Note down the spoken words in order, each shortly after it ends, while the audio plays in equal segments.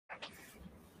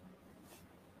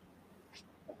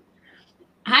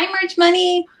Hi, Merch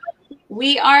Money.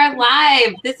 We are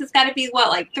live. This has got to be what,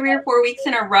 like 3 or 4 weeks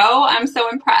in a row. I'm so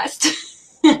impressed.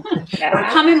 We're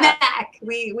coming back.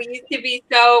 We used to be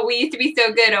so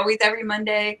good, always every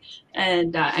Monday.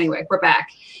 And anyway, we're back.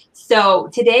 So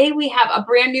today we have a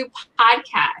brand new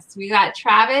podcast. We got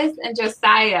Travis and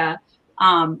Josiah.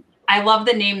 I love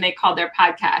the name they called their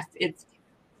podcast. It's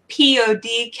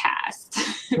POD cast,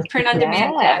 print on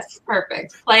demand cast.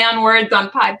 Perfect. Play on words on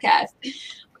podcast.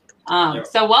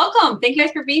 So welcome. Thank you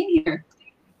guys for being here.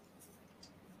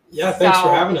 Yeah, thanks for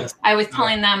having us. I was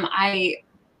telling them I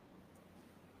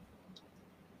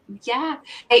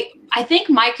think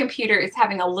my computer is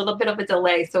having a little bit of a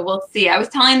delay, so we'll see. I was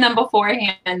telling them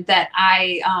beforehand that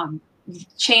I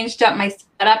changed up my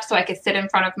setup so I could sit in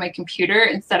front of my computer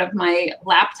instead of my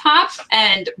laptop,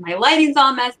 and my lighting's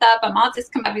all messed up. I'm all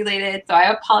discombobulated, so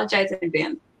I apologize in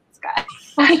advance, guys.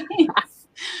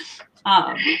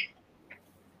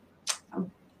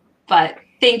 But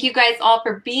thank you guys all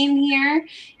for being here,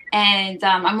 and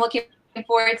I'm looking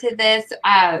forward to this.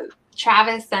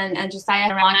 Travis and Josiah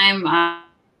had a long time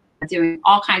doing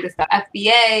all kinds of stuff,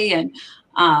 FBA and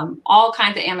all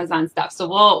kinds of Amazon stuff. So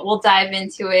we'll dive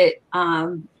into it,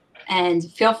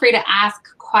 and feel free to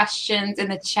ask questions in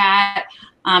the chat.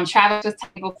 Travis was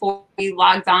telling me before we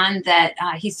logged on that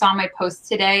he saw my post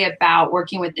today about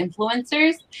working with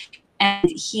influencers,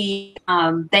 and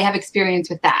they have experience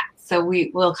with that. So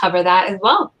we'll cover that as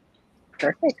well.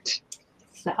 Perfect.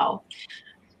 So,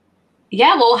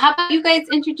 yeah, well, how about you guys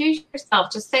introduce yourself?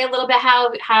 Just say a little bit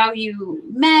how you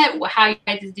met, how you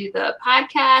guys do the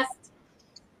podcast.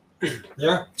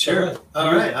 Yeah, sure.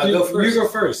 All right, I'll go first. You go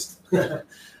first.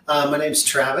 My name's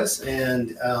Travis,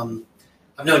 and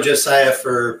I've known Josiah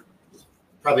for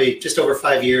probably just over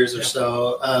 5 years or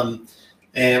so.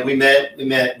 And we went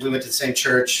to the same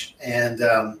church, and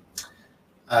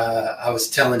I was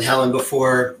telling Helen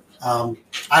before,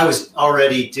 I was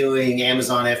already doing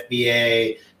Amazon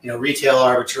FBA, retail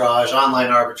arbitrage, online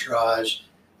arbitrage,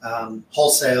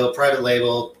 wholesale, private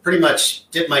label, pretty much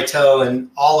dipped my toe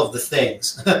in all of the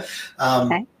things.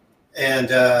 Okay. And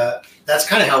that's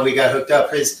kind of how we got hooked up.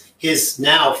 His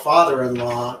now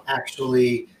father-in-law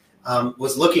actually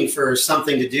was looking for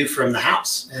something to do from the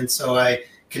house. And so I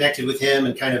connected with him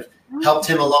and kind of helped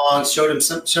him along, showed him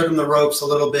the ropes a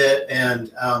little bit. And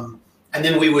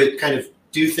then we would kind of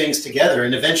do things together.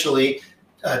 And eventually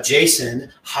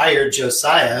Jason hired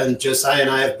Josiah, and Josiah and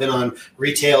I have been on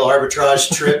retail arbitrage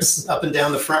trips up and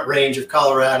down the Front Range of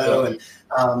Colorado.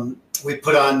 And we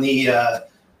put on the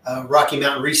Rocky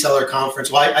Mountain Reseller Conference.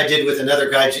 Well, I did with another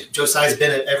guy. Josiah's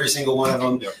been at every single one of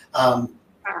them. Awesome.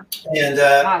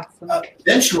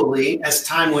 Eventually, as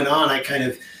time went on, I kind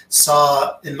of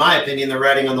saw, in my opinion, the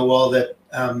writing on the wall that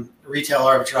retail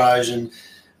arbitrage and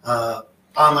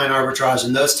online arbitrage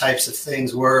and those types of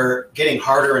things were getting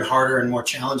harder and harder and more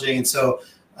challenging. And so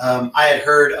I had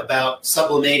heard about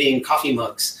sublimating coffee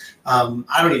mugs.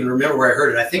 I don't even remember where I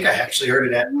heard it. I think I actually heard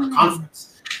it at a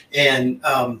conference and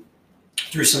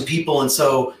through some people. And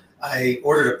so I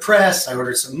ordered a press, I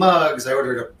ordered some mugs, I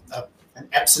ordered an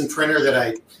Epson printer that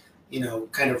I,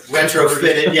 kind of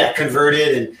retrofitted,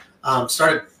 converted, and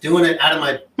started doing it out of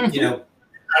my,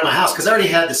 out of my house, because I already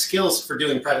had the skills for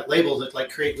doing private label to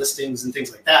like create listings and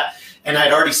things like that. And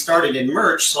I'd already started in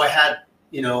merch. So I had,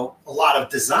 a lot of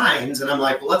designs, and I'm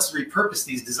like, well, let's repurpose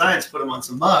these designs, put them on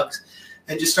some mugs,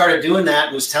 and just started doing that,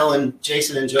 and was telling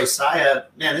Jason and Josiah,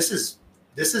 man, this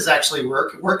is actually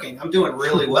working. I'm doing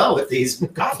really well with these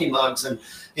coffee mugs, and,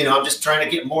 I'm just trying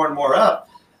to get more and more up.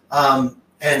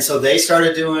 And so they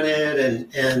started doing it.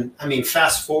 And I mean,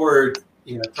 fast forward,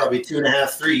 probably 2.5,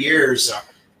 3 years. Yeah.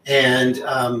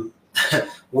 And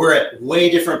we're at way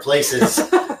different places.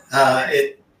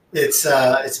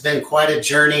 It's been quite a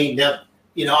journey. Now,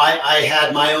 I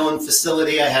had my own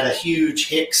facility. I had a huge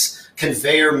Hicks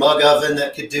conveyor mug oven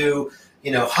that could do,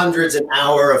 hundreds an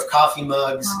hour of coffee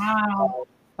mugs. Wow.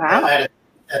 I had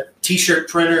a T-shirt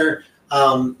printer.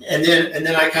 And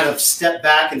then I kind of stepped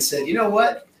back and said, you know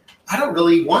what? I don't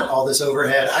really want all this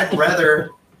overhead. I'd rather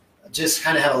just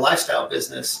kind of have a lifestyle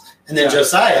business. And then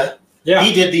Josiah,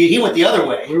 he went the other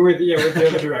way. We went the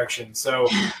other direction. So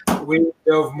we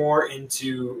dove more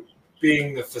into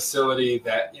being the facility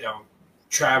that,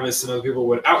 Travis and other people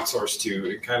would outsource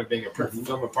to, and kind of being a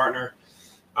fulfillment partner.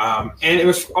 And it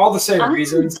was all the same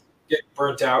reasons. Get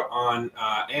burnt out on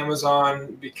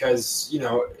Amazon because,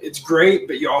 it's great,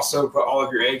 but you also put all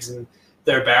of your eggs in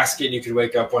their basket, and you could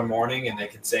wake up one morning and they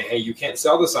can say, hey, you can't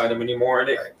sell this item anymore. And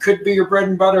it could be your bread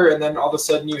and butter. And then all of a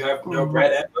sudden you have no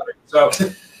bread and butter. So,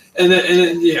 and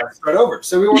then start over.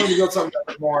 So we wanted to build something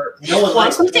that was more.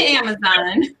 Welcome to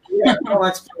Amazon. Yeah, no one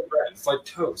likes bread. It's like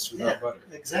toast without butter.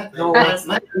 Exactly. No, It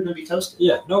might even be toasted.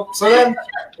 Yeah, nope. So then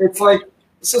it's like,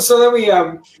 so then we,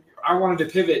 I wanted to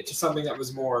pivot to something that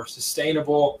was more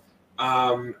sustainable,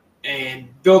 and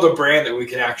build a brand that we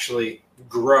could actually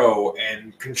grow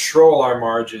and control our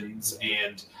margins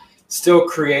and still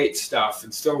create stuff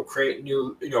and still create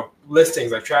new,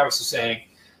 listings like Travis was saying.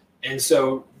 And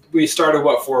so we started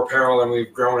What For Apparel, and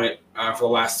we've grown it for the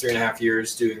last 3.5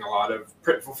 years, doing a lot of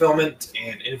print fulfillment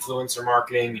and influencer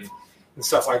marketing and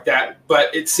stuff like that.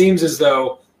 But it seems as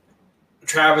though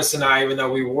Travis and I, even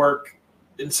though we work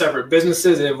in separate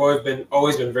businesses, they've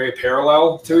always been very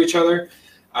parallel to each other.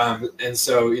 And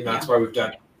so, that's why we've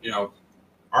done,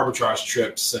 arbitrage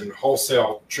trips and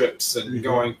wholesale trips and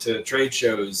going to trade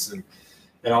shows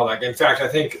and all that. In fact, I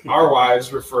think our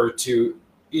wives refer to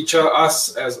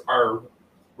us as our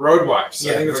road wives.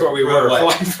 So I think that's what we were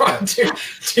for like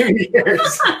 2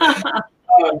 years.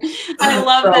 I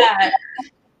love that.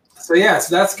 So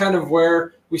that's kind of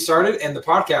where we started, and the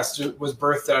podcast was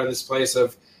birthed out of this place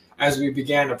of, as we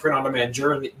began a print-on-demand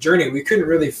journey, we couldn't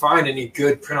really find any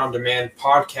good print-on-demand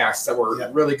podcasts that were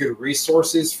really good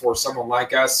resources for someone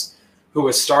like us who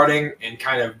was starting and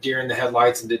kind of deer in the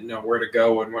headlights and didn't know where to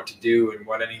go and what to do and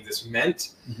what any of this meant.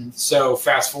 So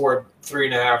fast forward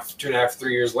 2.5,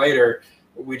 3 years later,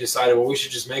 we decided, we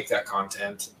should just make that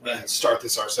content and start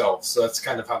this ourselves. So that's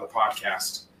kind of how the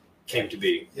podcast came to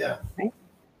be. Yeah.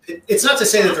 It's not to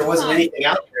say that there wasn't anything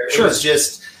out there. It was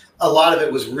just a lot of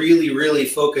it was really, really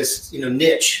focused,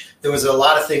 niche. There was a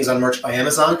lot of things on Merch by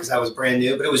Amazon because I was brand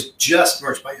new, but it was just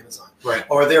Merch by Amazon. Right.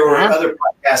 Or there were other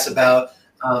podcasts about,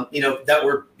 that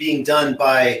were being done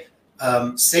by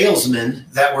salesmen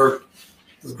that were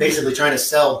basically trying to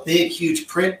sell big, huge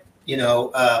print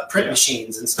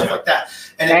machines and stuff like that.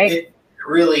 And it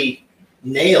really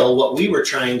nailed what we were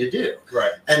trying to do.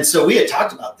 Right. And so we had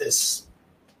talked about this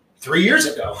 3 years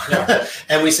ago. Yeah.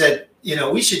 And we said,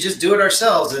 we should just do it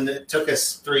ourselves. And it took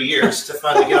us 3 years to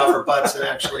finally get off our butts and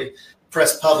actually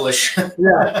press publish.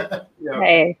 Yeah.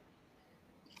 Hey.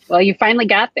 Well, you finally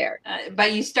got there.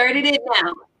 But you started it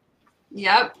now.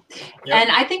 Yep.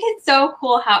 And I think it's so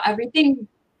cool how everything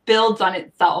builds on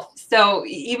itself. So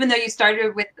even though you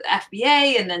started with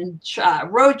FBA and then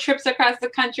road trips across the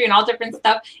country and all different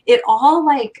stuff, it all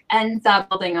ends up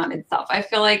building on itself. I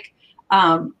feel like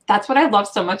that's what I love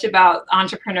so much about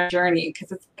Entrepreneur Journey,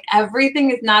 because it's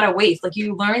everything is not a waste.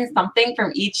 You learn something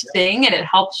from each thing and it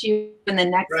helps you in the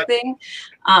next thing.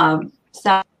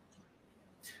 So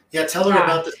tell her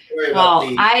about the story about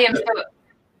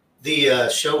the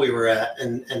show we were at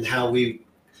and how we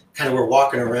kind of were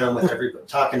walking around with everybody,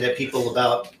 talking to people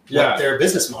about what their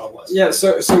business model was. Yeah,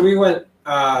 so we went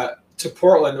to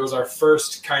Portland. It was our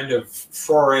first kind of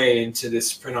foray into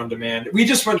this print on demand. We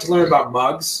just went to learn about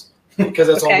mugs because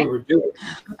that's all we were doing.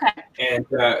 Okay. And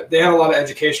they had a lot of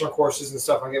educational courses and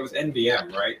stuff like that. It was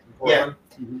NVM, right, in Portland?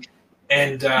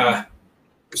 And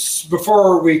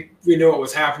before we knew what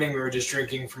was happening, we were just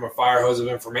drinking from a fire hose of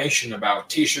information about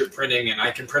T-shirt printing, and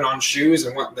I can print on shoes,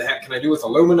 and what the heck can I do with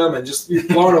aluminum, and just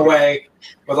blown away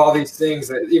with all these things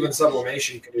that even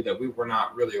sublimation could do that we were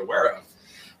not really aware of.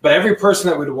 But every person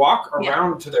that would walk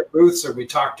around to their booths, or we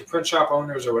talk to print shop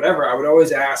owners or whatever, I would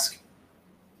always ask,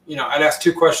 I'd ask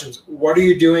two questions. What are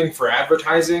you doing for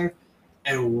advertising,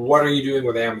 and what are you doing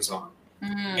with Amazon?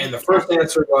 And the first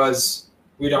answer was,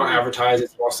 we don't advertise.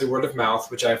 It's mostly word of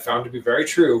mouth, which I found to be very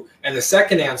true. And the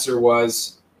second answer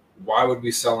was, why would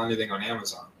we sell anything on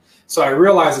Amazon? So I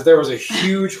realized that there was a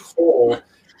huge hole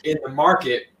in the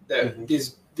market that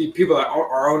the people that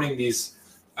are owning these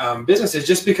businesses,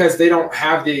 just because they don't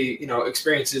have the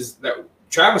experiences that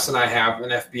Travis and I have in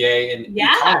FBA and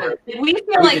e-commerce. We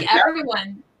feel like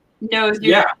everyone knows. We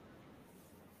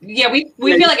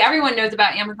feel like everyone knows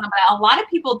about Amazon, but a lot of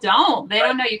people don't. They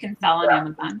don't know you can sell on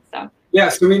Amazon. So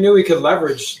we knew we could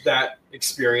leverage that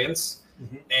experience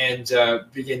and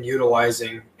begin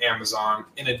utilizing Amazon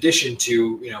in addition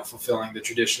to fulfilling the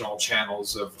traditional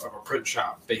channels of a print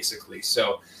shop, basically.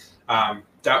 So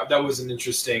that was an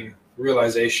interesting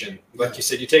realization. Like you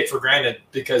said, you take for granted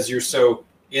because you're so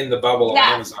in the bubble of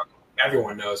Amazon.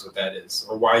 Everyone knows what that is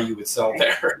or why you would sell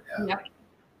there.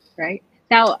 Right.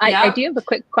 Now, I do have a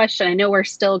quick question. I know we're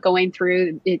still going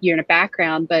through your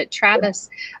background, but Travis,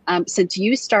 since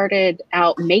you started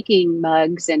out making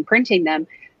mugs and printing them,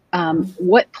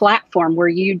 what platform were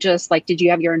you did you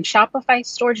have your own Shopify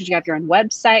store? Did you have your own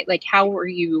website? How were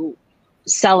you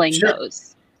selling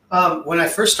those? When I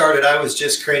first started, I was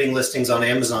just creating listings on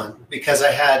Amazon because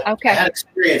I had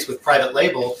experience with private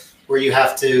label where you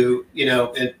have to,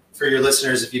 and for your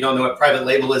listeners, if you don't know what private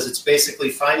label is, it's basically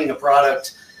finding a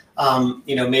product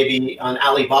maybe on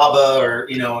Alibaba or,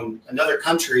 in another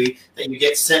country that you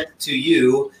get sent to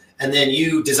you, and then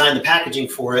you design the packaging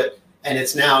for it. And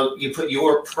it's now you put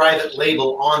your private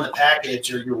label on the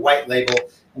package or your white label,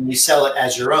 and you sell it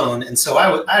as your own. And so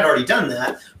I'd already done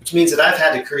that, which means that I've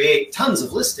had to create tons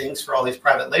of listings for all these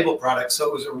private label products. So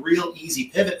it was a real easy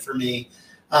pivot for me.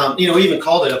 We even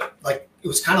called it it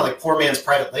was kind of like poor man's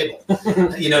private label,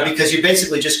 because you're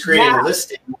basically just creating a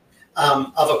listing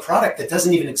of a product that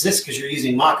doesn't even exist because you're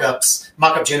using mock-up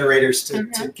generators to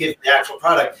give the actual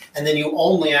product. And then you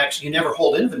never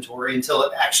hold inventory until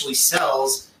it actually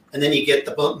sells. And then you get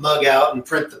the mug out and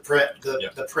print the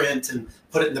print and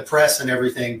put it in the press and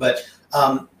everything. But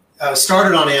I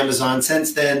started on Amazon.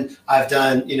 Since then, I've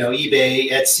done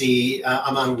eBay, Etsy.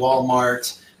 I'm on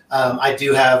Walmart. I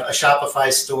do have a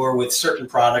Shopify store with certain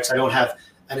products. I don't have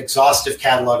an exhaustive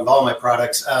catalog of all my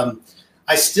products.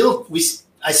 I still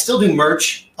do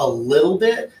merch a little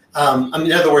bit.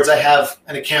 In other words, I have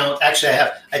an account. Actually,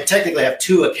 I technically have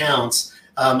two accounts.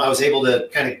 I was able to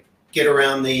kind of get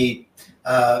around the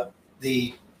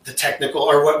technical,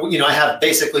 or what, I have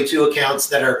basically two accounts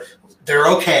they're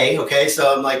okay. Okay.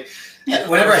 So I'm like,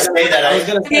 whenever I say that, I was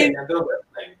going to say,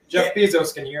 Jeff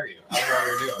Bezos can hear you. I don't know what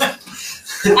you're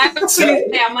doing. I was going to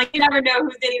say, I'm like, you never know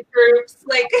who's in these groups.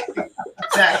 Like,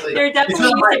 exactly. There definitely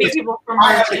used to be people from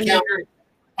our in the group.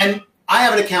 And I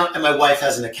have an account and my wife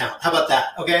has an account. How about that?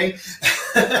 Okay.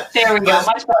 There we go.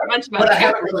 Much better. But I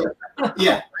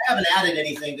haven't added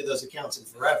anything to those accounts in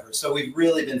forever. So we've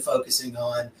really been focusing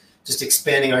on just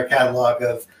expanding our catalog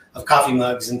of coffee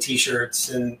mugs and T-shirts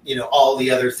and, all the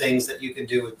other things that you can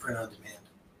do with print on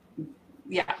demand.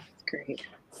 Yeah. Great.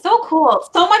 So cool.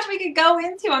 So much we could go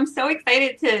into. I'm so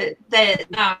excited I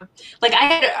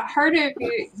had heard of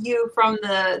you from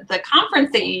the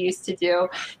conference that you used to do.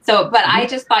 So, but I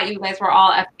just thought you guys were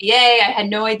all FBA. I had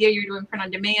no idea you were doing print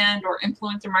on demand or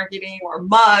influencer marketing or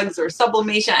mugs or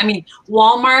sublimation. I mean,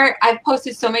 Walmart, I've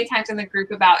posted so many times in the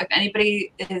group about if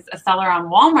anybody is a seller on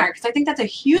Walmart, because I think that's a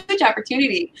huge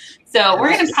opportunity. So we're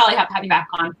going to probably have you back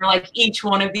on for each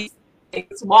one of these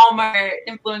things, Walmart,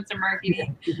 influencer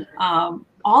marketing,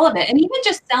 all of it. And even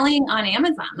just selling on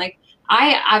Amazon.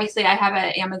 I have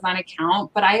an Amazon account,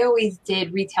 but I always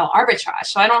did retail arbitrage.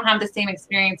 So I don't have the same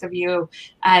experience of you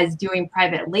as doing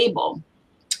private label.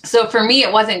 So for me,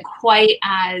 it wasn't quite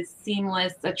as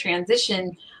seamless a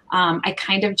transition. I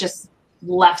kind of just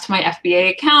left my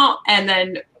FBA account and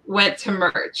then went to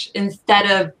merch instead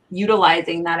of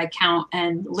utilizing that account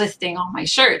and listing all my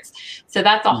shirts. So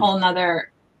that's a whole nother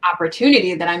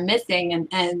opportunity that I'm missing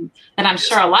and that I'm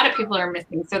sure a lot of people are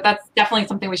missing. So that's definitely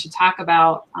something we should talk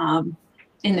about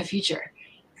in the future.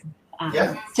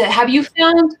 So have you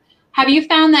found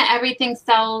that everything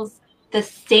sells the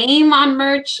same on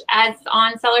merch as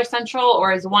on Seller Central,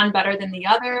 or is one better than the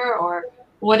other, or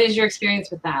what is your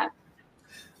experience with that?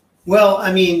 Well,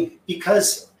 I mean,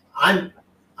 because I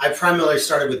primarily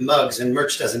started with mugs and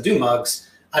merch doesn't do mugs,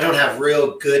 I don't have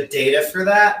real good data for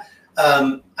that.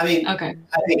 I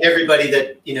think everybody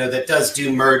that does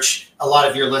do merch, a lot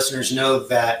of your listeners know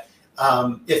that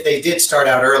if they did start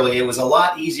out early, it was a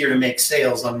lot easier to make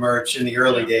sales on merch in the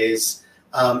early days.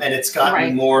 And it's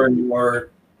gotten more and more,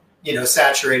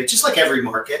 saturated, just like every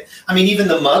market. I mean, even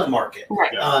the mug market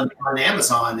on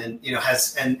Amazon and,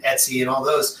 and Etsy and all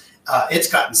those,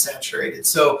 it's gotten saturated.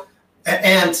 So,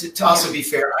 and to also be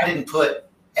fair, I didn't put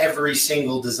every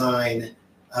single design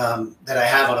that I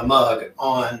have on a mug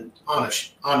on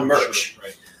merch.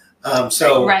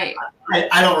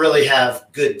 I don't really have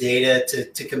good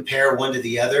data to compare one to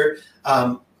the other.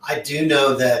 I do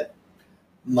know that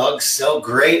mugs sell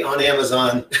great on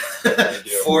Amazon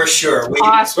for sure.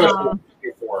 Awesome.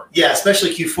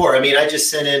 Especially Q4. I mean, I just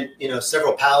sent in,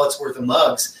 several pallets worth of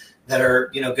mugs that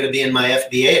are, going to be in my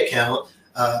FBA account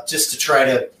just to try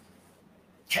to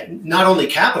not only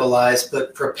capitalize,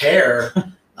 but prepare.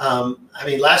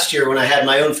 Last year when I had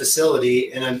my own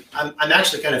facility, and I'm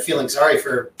actually kind of feeling sorry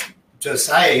for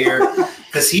Josiah here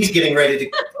because he's getting ready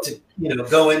to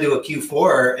go into a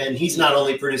Q4, and he's not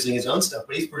only producing his own stuff,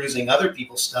 but he's producing other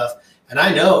people's stuff. And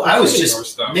I know I was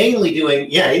just mainly doing,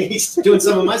 he's doing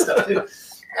some of my stuff too.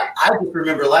 I just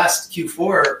remember last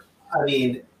Q4, I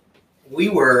mean,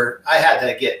 I had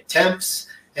to get temps,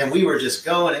 and we were just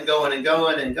going and going and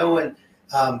going and going,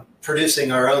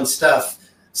 producing our own stuff.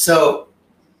 So,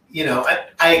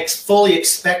 I fully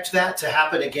expect that to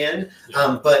happen again.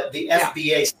 But the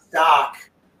FBA stock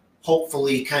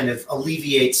hopefully kind of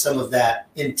alleviates some of that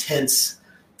intense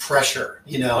pressure,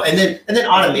 and then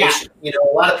automation.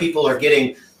 A lot of people are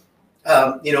getting,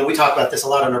 we talk about this a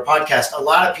lot on our podcast. A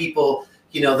lot of people,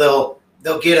 they'll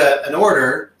they'll get an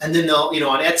order, and then they'll,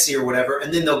 on Etsy or whatever,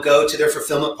 and then they'll go to their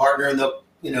fulfillment partner and they'll,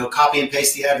 copy and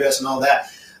paste the address and all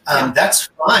that. That's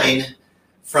fine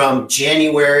from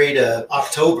January to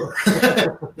October.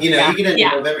 You get into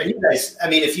November, and you guys, I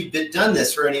mean, if you've done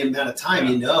this for any amount of time,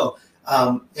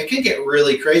 it can get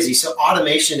really crazy. So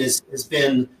automation has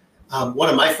been one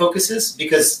of my focuses,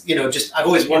 because I've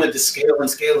always wanted to scale and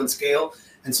scale and scale,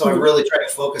 and so I really try to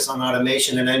focus on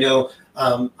automation. And I know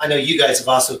you guys have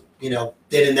also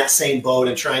been in that same boat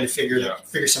and trying to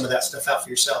figure some of that stuff out for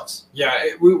yourselves.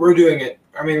 Yeah, we're doing it.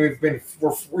 I mean,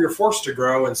 we're forced to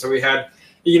grow, and so we had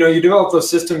you develop those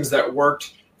systems that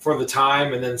worked for the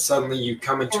time, and then suddenly you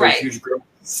come into a huge growth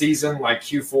season like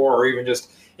Q4, or even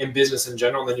just in business in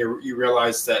general, then you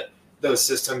realize that those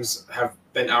systems have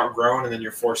been outgrown, and then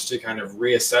you're forced to kind of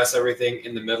reassess everything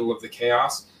in the middle of the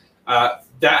chaos. That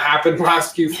happened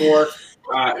last Q4.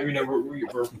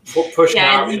 We're pushing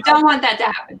out. Yeah, you don't want that to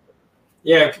happen.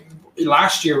 Yeah,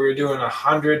 last year we were doing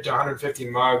 100 to 150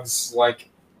 mugs like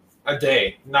a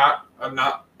day.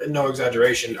 No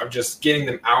exaggeration, of just getting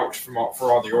them out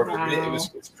for all the orders. Wow.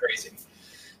 It's crazy.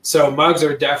 So mugs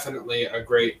are definitely a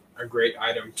great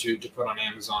item to put on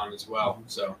Amazon as well.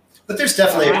 So, but there's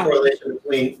definitely a correlation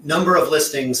between number of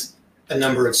listings and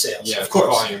number of sales. Yeah, of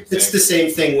course, it's the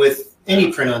same thing with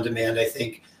any print on demand. I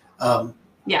think.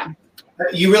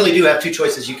 You really do have two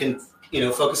choices. You can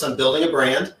focus on building a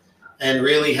brand and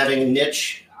really having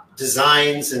niche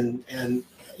designs and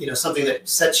something that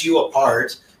sets you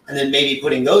apart, and then maybe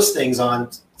putting those things on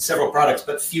several products,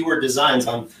 but fewer designs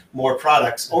on more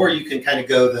products. Or you can kind of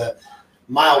go the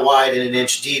mile wide and an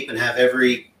inch deep and have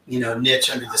every niche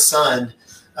under the sun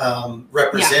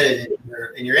represented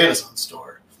in your Amazon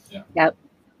store. Yeah. Yep.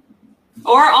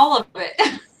 Or all of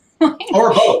it.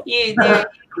 Or both. You do.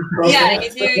 Yeah, you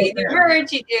do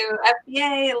merch, you do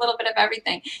FBA, a little bit of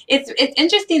everything. It's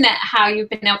interesting that how you've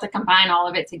been able to combine all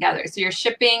of it together. So you're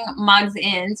shipping mugs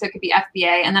in, so it could be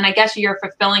FBA, and then I guess you're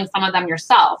fulfilling some of them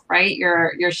yourself, right?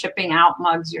 You're shipping out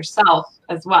mugs yourself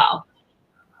as well.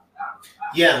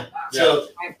 Yeah. So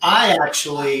I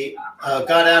actually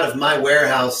got out of my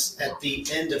warehouse at the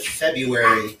end of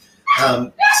February.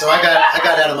 So I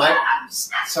got out of my.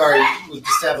 Sorry, we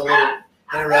just have a little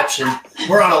interruption.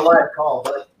 We're on a live call,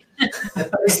 but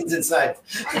Mason's inside.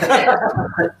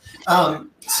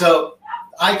 So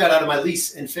I got out of my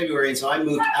lease in February, and so I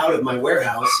moved out of my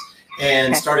warehouse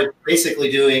and started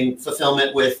basically doing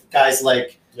fulfillment with guys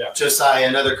like Josiah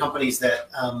and other companies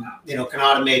that can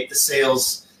automate the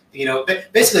sales.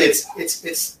 Basically,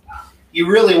 it's you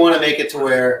really want to make it to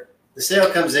where the sale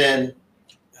comes in,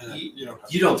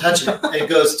 you don't touch it. It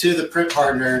goes to the print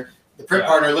partner. The print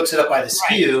partner looks it up by the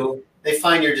SKU. They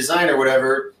find your design or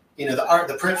whatever,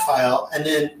 the print file, and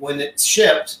then when it's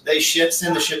shipped, they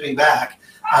send the shipping back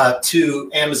to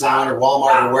Amazon or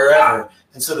Walmart or wherever.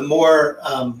 And so the more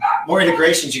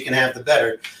integrations you can have, the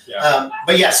better.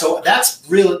 So that's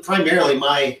really primarily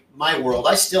my world.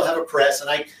 I still have a press, and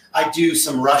I do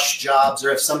some rush jobs, or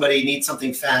if somebody needs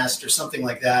something fast or something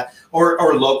like that, or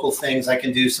local things, I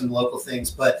can do some local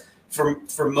things. But for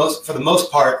the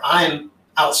most part, I'm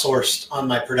outsourced on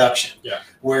my production. Yeah.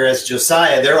 Whereas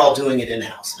Josiah, they're all doing it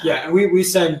in-house now. Yeah, and we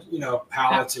send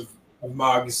pallets of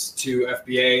mugs to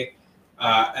FBA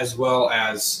as well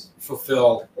as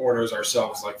fulfill orders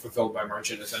ourselves, like Fulfilled by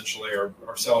Merchant essentially, or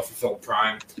Seller Fulfilled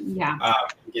Prime. Yeah.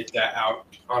 Get that out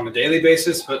on a daily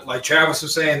basis. But like Travis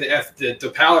was saying,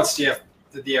 the pallets to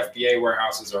the FBA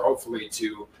warehouses are hopefully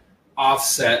to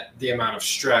offset the amount of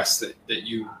stress that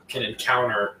you can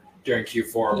encounter during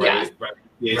Q4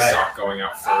 FBA stock going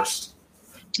out first.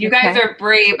 You guys are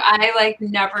brave. I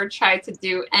never tried to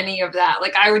do any of that.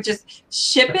 I would just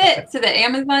ship it so that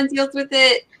Amazon deals with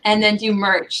it, and then do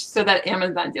merch so that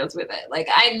Amazon deals with it.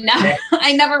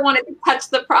 I never wanted to touch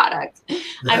the product.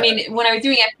 I mean, when I was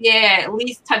doing FBA, I at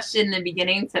least touched it in the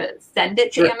beginning to send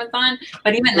it to Amazon,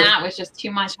 but even that was just too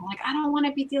much. I'm like, I don't want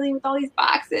to be dealing with all these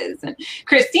boxes. And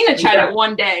Christina tried it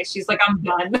one day. She's like, I'm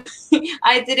done.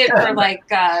 I did it for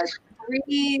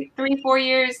 4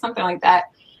 years, something like that.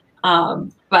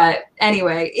 But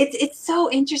anyway, it's so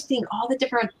interesting, all the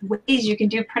different ways you can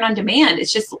do print on demand.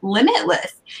 It's just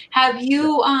limitless. Have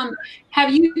you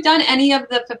done any of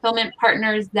the fulfillment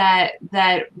partners that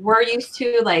we're used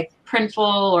to, like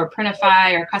Printful or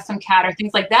Printify or Custom Cat or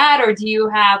things like that? Or do you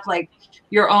have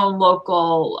your own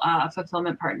local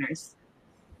fulfillment partners?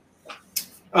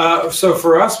 So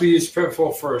for us, we used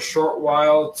Printful for a short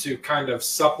while to kind of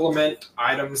supplement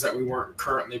items that we weren't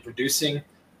currently producing,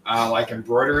 like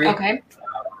embroidery. Okay.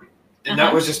 And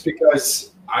that was just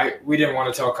because we didn't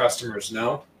want to tell customers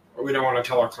no, or we didn't want to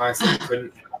tell our clients that it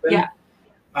couldn't happen.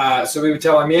 So we would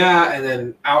tell them, yeah, and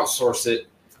then outsource it.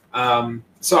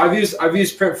 So I've used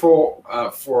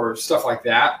Printful for stuff like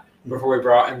that before we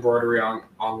brought embroidery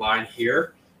online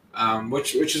here,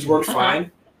 which has worked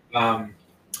fine.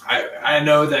 I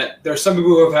know that there's some people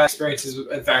who have had experiences.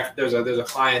 In fact, there's a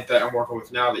client that I'm working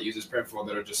with now that uses Printful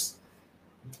that are just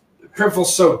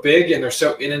Printful's so big and they're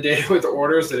so inundated with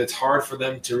orders that it's hard for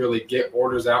them to really get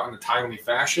orders out in a timely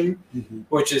fashion,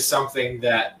 which is something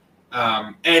that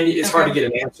and it's hard to get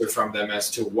an answer from them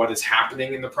as to what is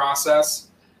happening in the process.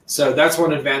 So that's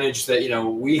one advantage that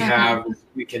we have.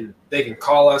 They can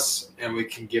call us and we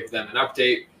can give them an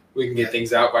update. We can get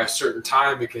things out by a certain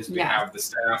time because we have the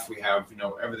staff, we have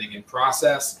everything in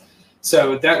process.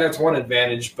 So that's one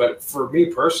advantage. But for me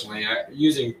personally,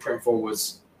 using Printful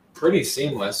was pretty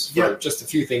seamless for just a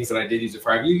few things that I did use it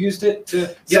for. Have you used it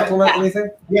to supplement anything?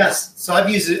 Yes. So I've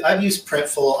used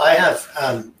Printful. I have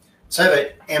an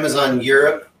Amazon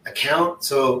Europe account.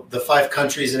 So the 5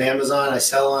 countries in Amazon I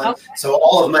sell on. Okay. So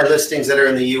all of my listings that are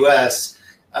in the US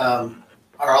are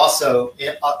also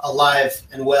alive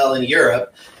and well in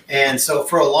Europe. And so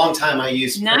for a long time I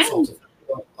used Printful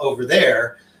over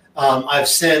there. I've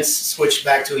since switched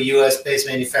back to a US based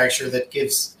manufacturer that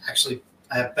gives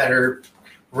I have better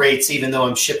rates, even though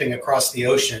I'm shipping across the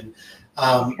ocean.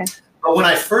 But when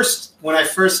I first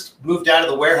moved out of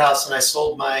the warehouse and I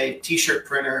sold my t-shirt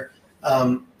printer,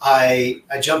 I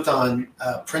jumped on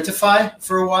Printify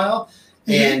for a while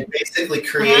and basically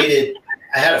created.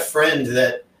 I had a friend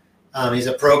that he's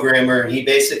a programmer, and he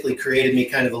basically created me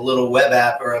kind of a little web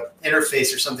app or an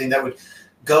interface or something that would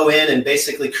go in and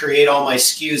basically create all my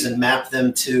SKUs and map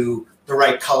them to the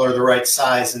right color, the right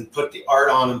size, and put the art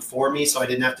on them for me, so I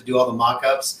didn't have to do all the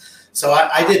mock-ups. So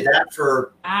I did that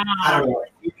for I don't know,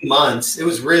 a few months. It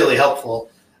was really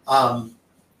helpful. I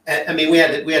mean, we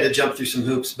had to jump through some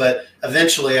hoops, but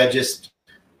eventually I just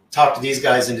talked to these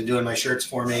guys into doing my shirts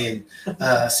for me,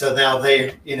 and so now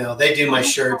they do my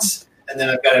shirts, and then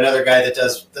I've got another guy that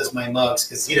does my mugs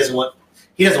because he doesn't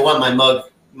want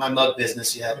my mug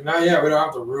business yet. Not yet. We don't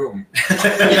have the room.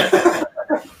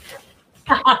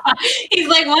 He's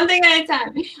like, one thing at a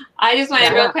time. I just want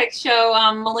to real quick show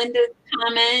Melinda's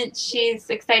comment. She's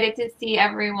excited to see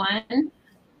everyone.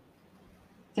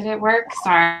 Did it work?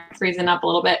 Sorry, I'm freezing up a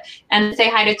little bit. And say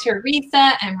hi to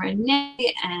Teresa and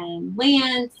Renee and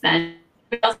Lance and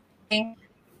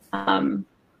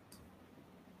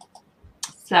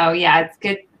so yeah, it's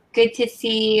good to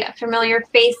see familiar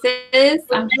faces.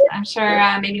 I'm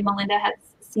sure maybe Melinda has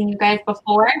seen you guys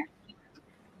before.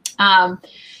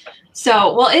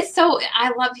 So, well,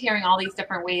 I love hearing all these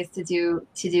different ways to do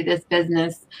this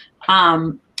business.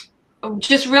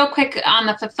 Just real quick on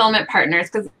the fulfillment partners,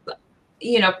 because,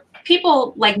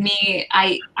 people like me,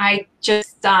 I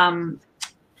just don't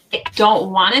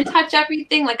want to touch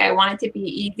everything. Like, I want it to be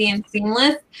easy and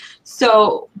seamless.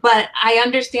 So, but I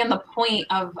understand the point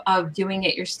of doing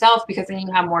it yourself, because then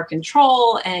you have more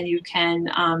control and you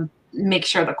can, make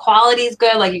sure the quality is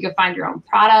good. Like, you can find your own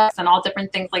products and all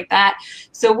different things like that.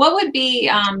 So what would be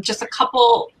just a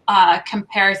couple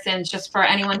comparisons just for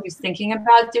anyone who's thinking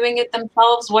about doing it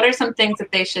themselves? What are some things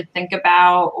that they should think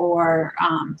about, or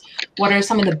what are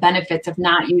some of the benefits of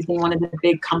not using one of the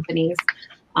big companies?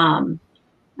 I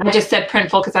just said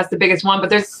Printful because that's the biggest one, but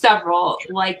there's several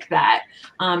like that.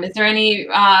 Is there any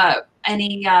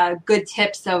good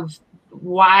tips of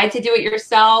why to do it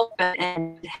yourself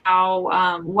and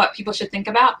how what people should think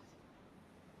about?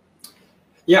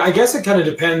 Yeah, I guess it kind of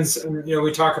depends. And,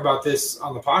 we talk about this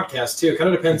on the podcast too. It kind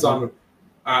of depends on.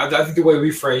 I think the way we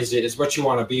phrased it is what you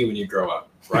want to be when you grow up,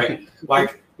 right?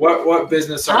 Like what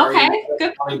business are you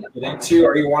wanting to get into?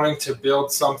 Are you wanting to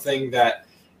build something that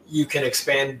you can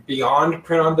expand beyond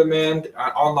print on demand,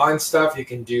 online stuff? You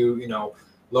can do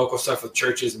local stuff with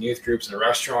churches and youth groups and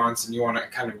restaurants, and you want to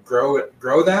kind of grow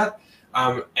that.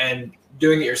 And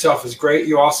doing it yourself is great.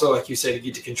 You also, like you said, you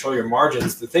get to control your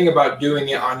margins. The thing about doing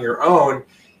it on your own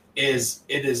is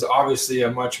it is obviously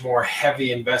a much more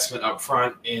heavy investment up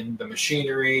front in the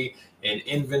machinery, in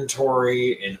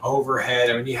inventory, in overhead.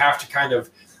 I mean, you have to kind of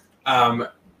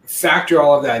factor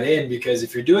all of that in, because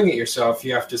if you're doing it yourself,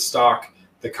 you have to stock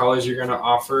the colors you're going to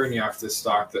offer, and you have to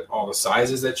stock all the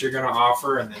sizes that you're going to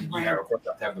offer, and then you have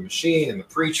to have the machine and the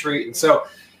pre-treat. And so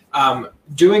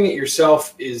doing it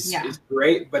yourself is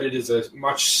great, but it is a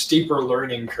much steeper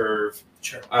learning curve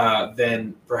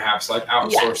than perhaps like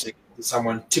outsourcing to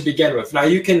someone to begin with. Now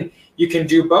you can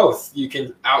do both. You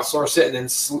can outsource it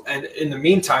and in the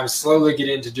meantime slowly get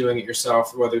into doing it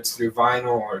yourself, whether it's through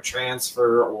vinyl or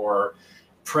transfer or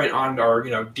print on or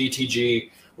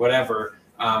DTG, whatever.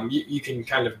 You can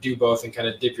kind of do both and kind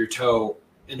of dip your toe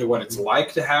into what it's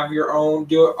like to have your own,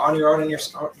 do it on your own and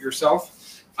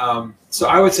yourself. So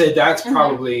I would say that's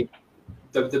probably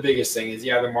the biggest thing is,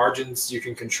 the margins, you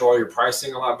can control your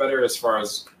pricing a lot better as far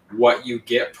as what you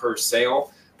get per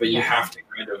sale, but you have to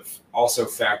kind of also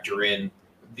factor in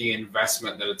the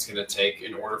investment that it's going to take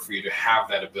in order for you to have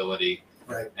that ability,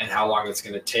 and how long it's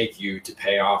going to take you to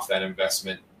pay off that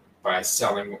investment by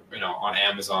selling, on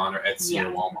Amazon or Etsy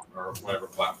or Walmart or whatever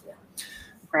platform.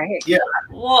 Right. Yeah.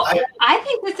 Well, I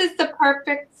think this is the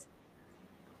perfect.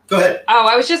 Go ahead. Oh,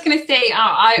 I was just going to say,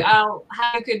 I'll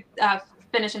have a good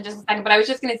finish in just a second, but I was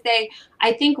just going to say,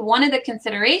 I think one of the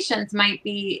considerations might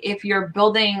be if you're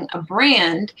building a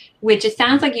brand, which it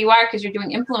sounds like you are because you're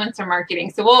doing influencer marketing.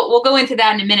 So we'll go into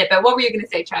that in a minute. But what were you going to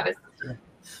say, Travis?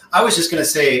 I was just going to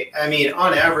say, I mean,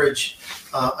 on average,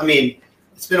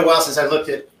 it's been a while since I looked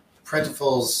at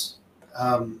Printful's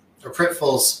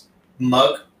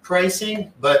mug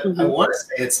pricing, but I want to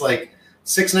say it's like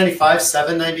 $6.95,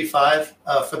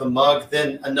 $7.95 for the mug,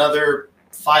 then another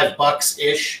 $5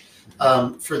 ish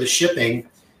for the shipping.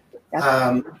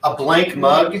 A blank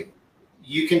mug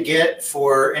you can get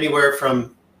for anywhere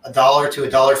from $1 to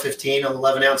 $1.15, an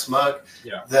 11-ounce mug.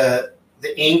 Yeah. The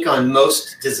ink on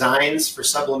most designs for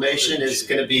sublimation is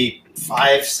going to be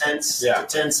 5 cents to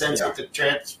 10 cents with the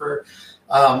transfer.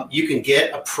 You can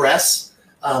get a press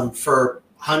for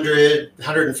 $100,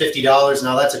 $150.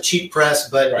 Now that's a cheap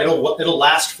press, but it'll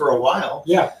last for a while.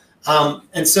 Yeah.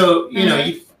 And so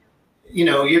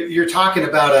you're talking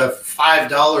about a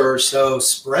 $5 or so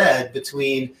spread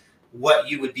between what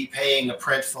you would be paying a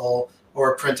Printful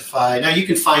or a Printify. Now you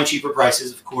can find cheaper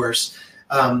prices, of course,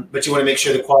 but you want to make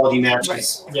sure the quality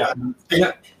matches.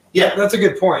 Right. Yeah, that's a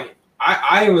good point.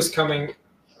 I was coming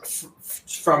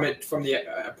from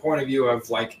the point of view of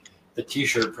like the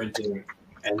T-shirt printing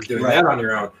and doing that on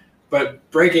your own. But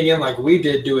breaking in like we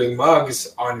did, doing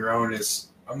mugs on your own is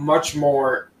a much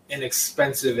more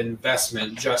inexpensive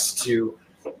investment just to,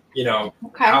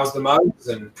 house the mugs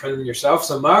and print them yourself.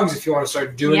 So mugs, if you want to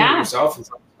start doing it yourself and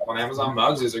on Amazon,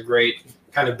 mugs is a great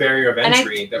kind of barrier of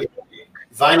entry.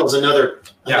 Vinyl's another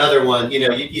one.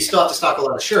 You still have to stock a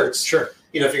lot of shirts. Sure.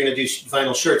 If you're going to do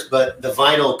vinyl shirts, but the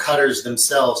vinyl cutters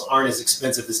themselves aren't as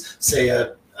expensive as, say,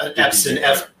 an Epson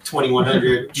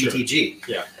F2100 GTG.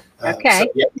 Yeah. Okay.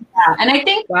 And I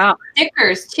think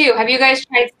stickers too. Have you guys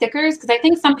tried stickers? Because I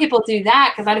think some people do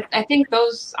that because I think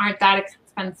those aren't that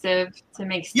expensive to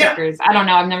make stickers. I don't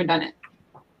know. I've never done it.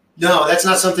 No, that's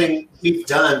not something we've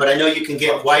done, but I know you can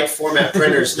get wide format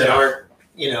printers that aren't,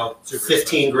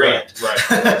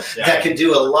 $15,000 that can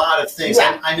do a lot of things.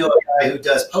 Yeah. I know a guy who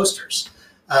does posters.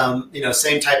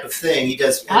 Same type of thing. He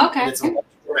does. It's a wide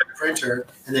format printer,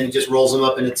 and then he just rolls them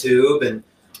up in a tube and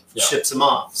ships them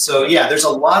off. So there's a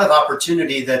lot of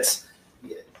opportunity. It's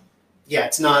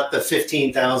not the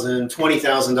 $15,000,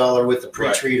 $20,000 with the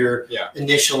pre-treater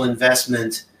initial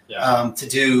investment to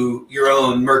do your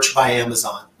own merch by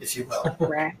Amazon, if you will.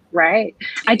 Right.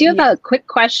 I do have a quick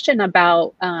question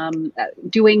about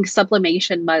doing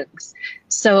sublimation mugs.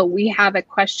 So we have a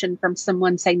question from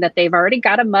someone saying that they've already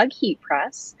got a mug heat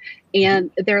press and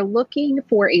they're looking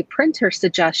for a printer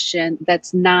suggestion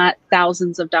that's not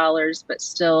thousands of dollars, but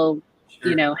still,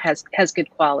 has good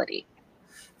quality.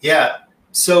 Yeah.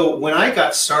 So when I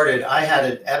got started, I had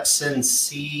an Epson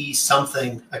C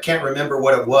something. I can't remember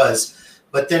what it was.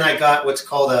 But then I got what's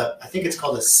called a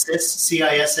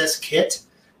CISS kit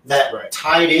that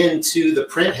tied into the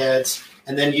print heads,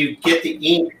 and then you get the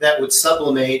ink that would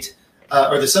sublimate,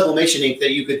 or the sublimation ink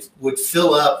that you would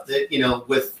fill up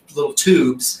with little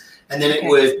tubes, and then it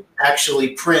would actually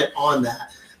print on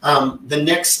that. The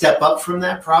next step up from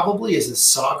that probably is the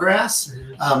Sawgrass,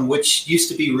 which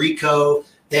used to be Ricoh.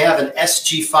 They have an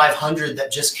SG500 that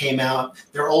just came out.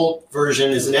 Their old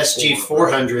version is an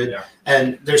SG400,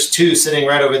 and there's two sitting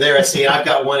right over there. I see. I've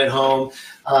got one at home,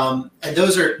 and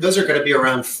those are going to be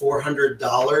around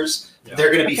 $400. Yeah.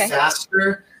 They're going to be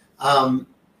faster,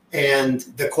 and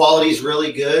the quality is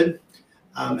really good.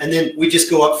 And then we just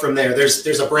go up from there.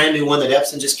 There's a brand new one that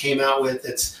Epson just came out with.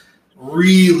 It's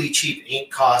really cheap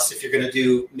ink cost if you're going to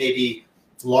do maybe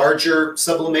larger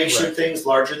sublimation things,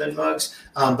 larger than mugs.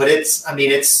 But it's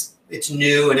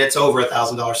new and it's over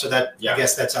 $1,000. So that I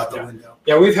guess that's out the window.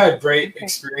 Yeah, we've had great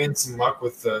experience and luck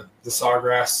with the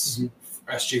Sawgrass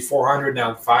SG400,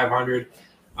 now 500.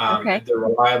 They're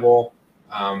reliable.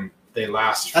 They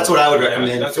last. That's what I would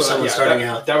recommend for someone starting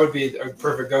out. That would be a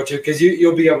perfect go-to because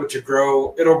you'll be able to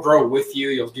grow. It'll grow with you.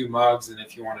 You'll do mugs, and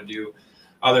if you want to do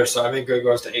other, so I think it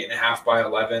goes to 8.5 by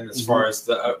 11 as far as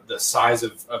the size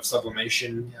of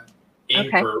sublimation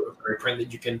ink or print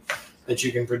that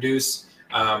you can produce.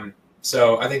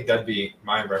 So I think that'd be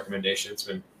my recommendation. It's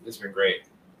been great.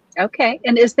 Okay.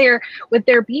 And would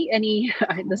there be any,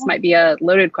 this might be a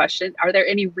loaded question, are there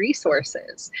any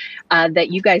resources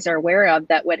that you guys are aware of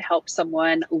that would help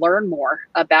someone learn more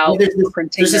about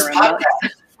printing their own mugs?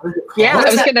 Yeah,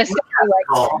 I was going to say the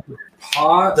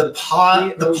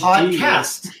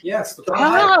podcast. Yes, the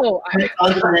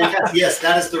podcast. Yes,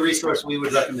 that is the resource we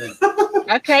would recommend.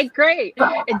 Okay, great.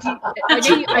 And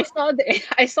I saw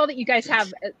that you guys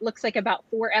have, it looks like about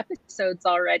 4 episodes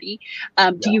already.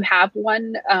 Do you have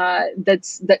one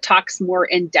that talks more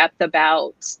in depth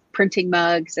about printing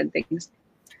mugs and things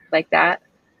like that?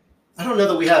 I don't know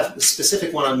that we have a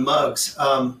specific one on mugs.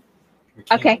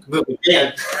 Okay. But we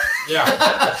can.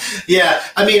 Yeah. Yeah.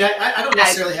 I mean, I don't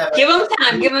necessarily have. Give them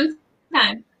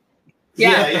time.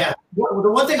 Yeah. Well, the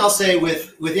one thing I'll say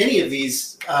with any of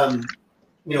these,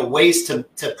 ways to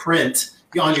print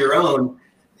on your own,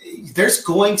 there's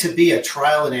going to be a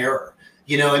trial and error.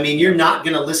 You're not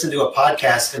going to listen to a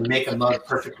podcast and make a mug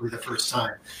perfectly the first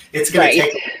time. It's going to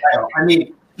take a while. I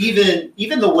mean,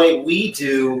 even the way we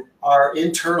do our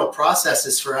internal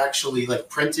processes for actually like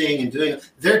printing and doing,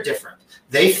 they're different.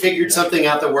 They figured something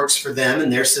out that works for them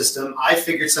and their system. I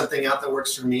figured something out that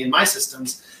works for me and my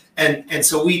systems. And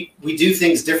so we do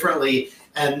things differently.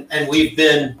 And we've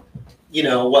been,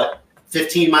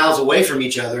 15 miles away from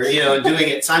each other, and doing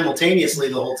it simultaneously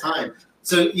the whole time.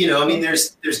 So,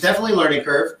 there's definitely a learning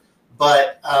curve,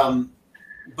 but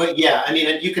yeah, I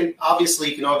mean, you can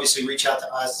obviously reach out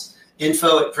to us,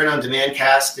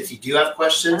 info@PrintOnDemandCast. If you do have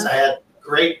questions. I had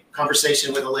great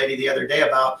conversation with a lady the other day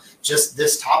about just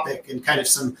this topic and kind of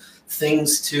some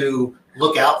things to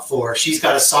look out for. She's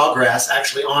got a Sawgrass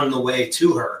actually on the way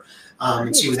to her.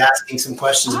 And she was asking some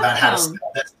questions about how to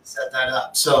set that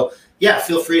up. So yeah,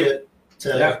 feel free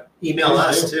to email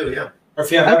us too. Yeah. Or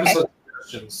if you have episode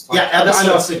suggestions.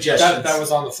 Episode suggestions. That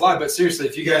was on the fly, but seriously,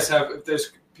 if you guys if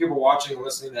there's people watching and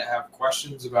listening that have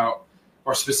questions about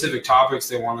or specific topics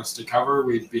they want us to cover,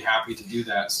 we'd be happy to do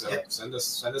that. So send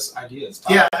us ideas.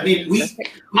 Yeah, I mean,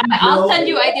 I'll send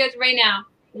you ideas right now.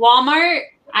 Walmart,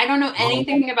 I don't know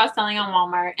anything about selling on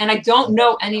Walmart, and I don't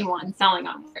know anyone selling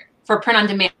on Walmart for print on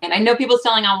demand. I know people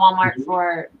selling on Walmart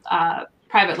for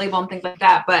private label and things like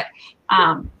that, but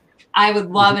I would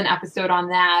love an episode on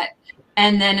that,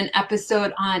 and then an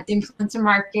episode on influencer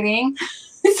marketing.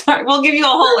 Sorry, we'll give you a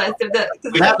whole list of the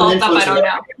stuff I don't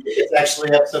know. It's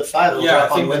actually episode 5. I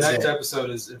think the next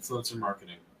episode is influencer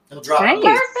marketing. It'll drop. Nice.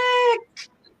 Perfect.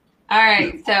 All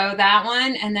right, so that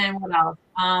one, and then what else?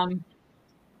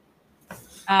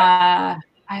 I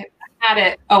had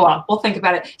it. Oh well, we'll think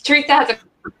about it. Teresa has a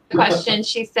question.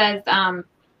 She says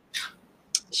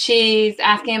she's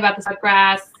asking about the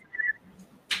Sawgrass.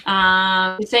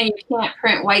 She's saying you can't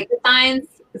print white designs.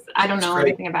 I don't know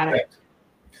anything about it.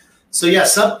 So yeah,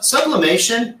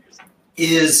 sublimation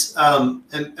is, and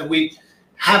we've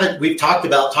talked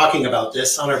about talking about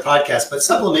this on our podcast, but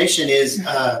sublimation is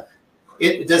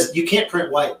you can't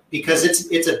print white because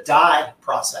it's a dye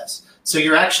process. So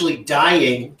you're actually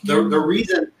dyeing. The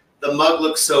reason the mug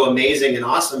looks so amazing and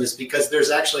awesome is because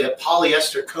there's actually a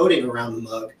polyester coating around the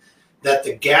mug that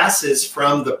the gases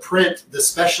from the print, the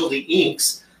specialty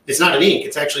inks, it's not an ink,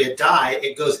 it's actually a dye.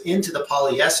 It goes into the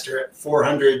polyester at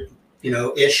 400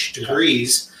 ish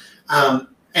degrees.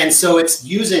 And so it's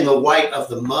using the white of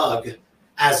the mug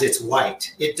as its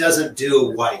white. It doesn't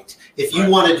do white. If you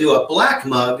want to do a black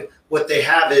mug, what they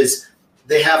have is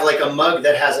they have like a mug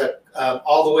that has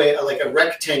all the way, like a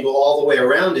rectangle all the way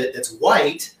around it that's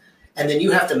white. And then you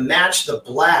have to match the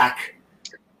black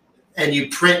and you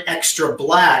print extra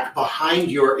black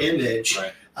behind your image.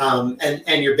 Right.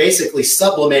 And you're basically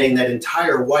sublimating that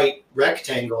entire white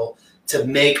rectangle to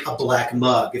make a black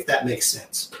mug, if that makes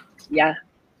sense. Yeah.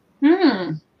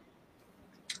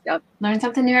 Yep. Learn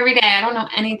something new every day. I don't know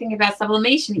anything about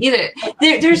sublimation either.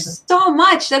 There's so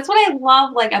much. That's what I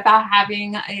love about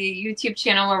having a YouTube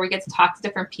channel where we get to talk to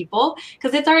different people,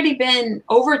 because it's already been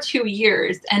over 2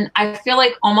 years and I feel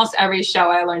like almost every show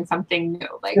I learn something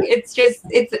new. It's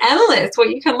endless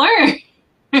what you can learn.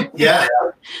 Yeah.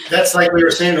 That's like we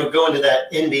were saying, we'll go into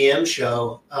that NBM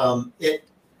show.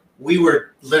 We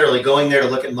were literally going there to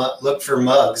look for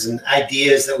mugs and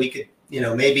ideas that we could,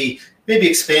 maybe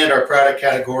expand our product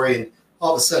category. And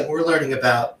all of a sudden we're learning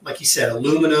about, like you said,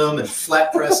 aluminum and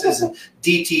flat presses and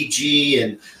DTG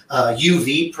and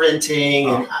UV printing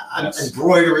and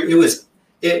embroidery. It was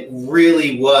like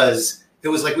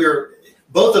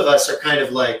both of us are kind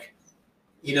of like,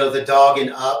 the dog and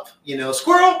Up,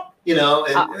 squirrel,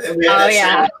 and we had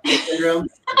that syndrome.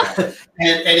 and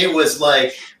it was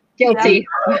like, Guilty.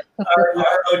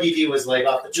 Our ODD was like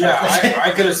off the chart. Yeah,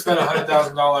 I could have spent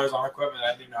 $100,000 on equipment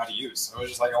I didn't know how to use. So I was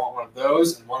just like, I want one of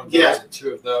those and one of those and two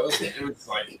of those. And it was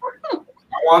like, I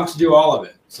want to do all of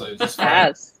it. So just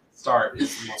start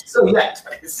is the most.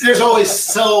 So there's always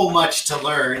so much to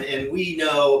learn, and we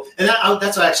know, and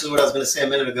that's actually what I was going to say a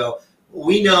minute ago.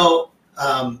 We know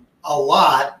a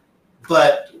lot,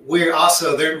 but we're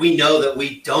also there. We know that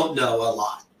we don't know a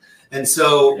lot. And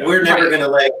so we're never going to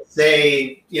like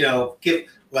say, we're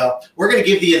going to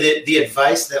give you the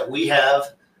advice that we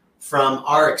have from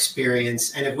our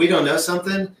experience. And if we don't know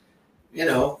something, we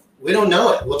don't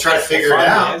know it. We'll try to figure it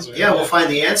out. We'll find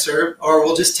the answer, or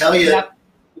we'll just tell you,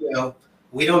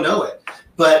 we don't know it.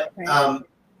 But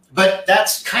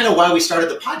that's kind of why we started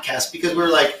the podcast, because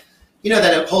we're like,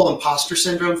 that whole imposter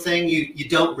syndrome thing, you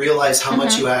don't realize how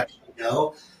much you actually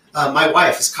know. My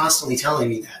wife is constantly telling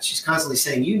me that. She's constantly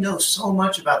saying, you know so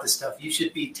much about this stuff. You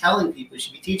should be telling people. You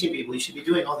should be teaching people. You should be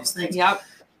doing all these things. Yep.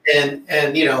 And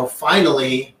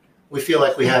finally, we feel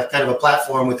like we have kind of a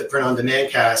platform with the Print on Demand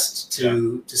cast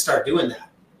to start doing that.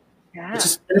 Yeah.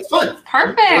 It's fun.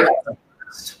 Perfect.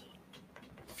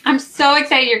 I'm so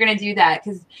excited you're going to do that,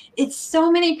 because it's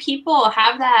so many people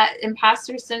have that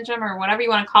imposter syndrome, or whatever you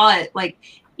want to call it. Like,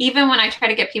 even when I try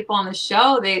to get people on the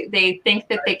show, they think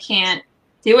that they can't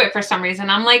do it for some reason.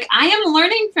 I'm like, I am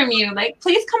learning from you. Like,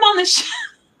 please come on the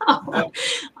show.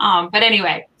 But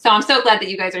anyway, so I'm so glad that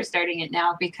you guys are starting it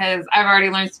now, because I've already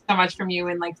learned so much from you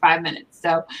in like 5 minutes.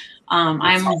 So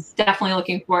I'm definitely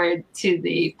looking forward to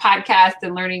the podcast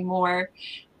and learning more.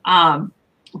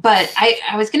 But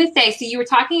I was going to say, so you were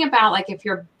talking about like, if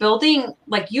you're building,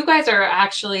 like you guys are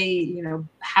actually,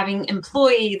 having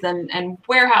employees and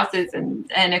warehouses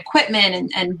and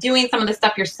equipment and doing some of the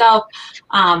stuff yourself.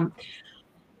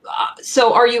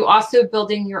 So are you also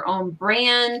building your own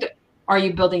brand? Are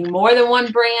you building more than one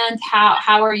brand?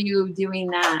 How are you doing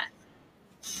that?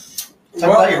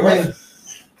 Well,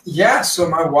 so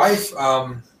my wife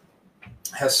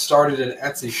has started an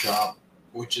Etsy shop,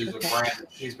 which is a brand that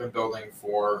she's been building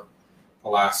for the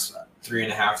last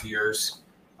 3.5 years,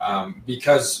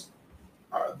 because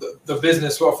the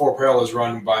business What For Apparel is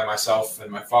run by myself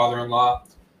and my father-in-law,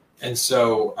 and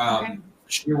so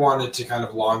she wanted to kind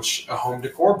of launch a home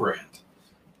decor brand.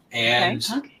 And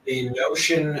the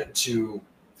notion to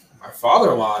my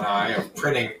father-in-law and I of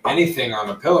printing anything on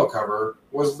a pillow cover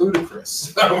was ludicrous.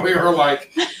 So we were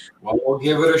like, well, we'll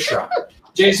give it a shot.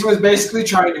 Jason was basically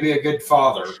trying to be a good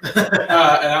father, and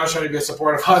I was trying to be a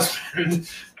supportive husband,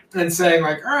 and saying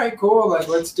like, all right, cool, like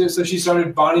let's do. So she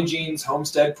started Bonnie Jean's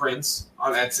Homestead Prints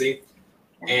on Etsy,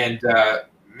 and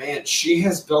man, she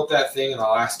has built that thing in the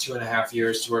last 2.5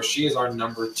 years to where she is our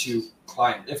 _2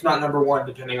 client, if not #1,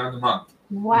 depending on the month.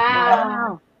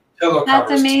 Wow, pillow that's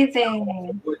covers,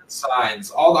 amazing. Wooden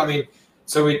signs,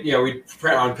 so we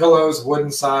print on pillows,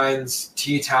 wooden signs,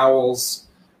 tea towels.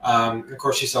 Of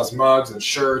course, she sells mugs and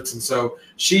shirts, and so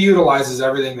she utilizes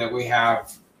everything that we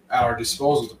have at our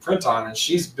disposal to print on, and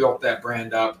she's built that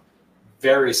brand up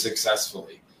very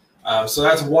successfully. So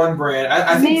that's one brand.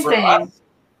 I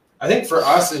think for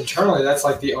us internally, that's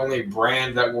like the only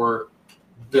brand that we're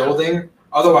building.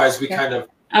 Otherwise, we kind of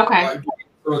do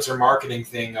influencer marketing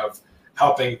thing of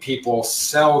helping people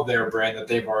sell their brand that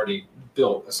they've already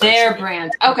built. Their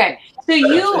brand. Okay,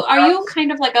 so are you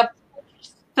kind of like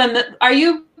are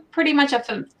you pretty much a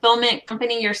fulfillment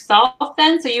company yourself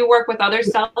then? So you work with other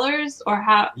sellers, or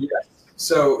how? Yes.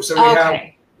 So we have,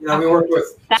 we work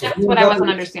with. That's what I wasn't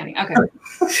understanding. Okay.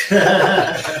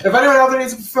 If anyone out there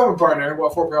needs a fulfillment partner,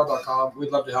 whatforapparel.com,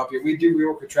 we'd love to help you. We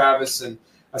work with Travis and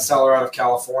a seller out of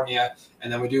California,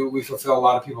 and then we fulfill a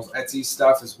lot of people's Etsy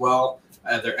stuff as well.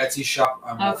 Their Etsy shop,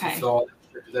 we'll fulfill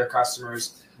to their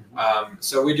customers.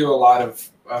 So we do a lot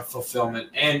of fulfillment,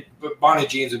 but Bonnie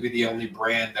Jeans would be the only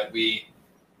brand that we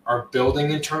are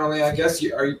building internally, I guess.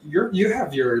 You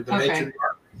have the Matrix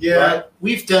Mark. Yeah, right?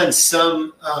 We've done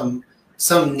some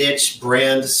niche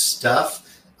brand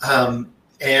stuff, and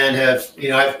have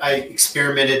I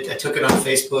experimented. I took it on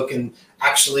Facebook and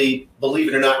actually, believe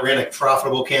it or not, ran a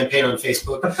profitable campaign on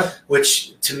Facebook,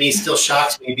 which to me still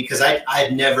shocks me because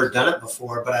I'd never done it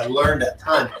before, but I learned a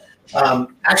ton.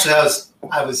 Actually,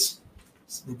 I was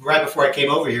right before I came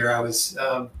over here, I was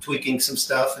tweaking some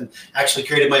stuff and actually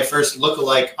created my first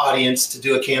lookalike audience to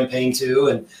do a campaign to.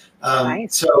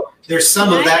 And so there's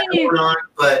some of that going on.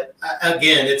 But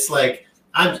again, it's like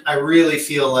I really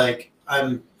feel like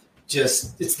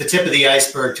it's the tip of the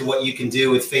iceberg to what you can do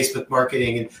with Facebook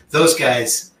marketing. And those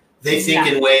guys, they think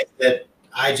in ways that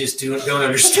I just don't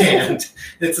understand.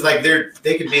 It's like they're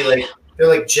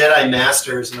like Jedi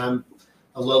masters, and I'm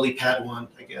a lowly Padawan,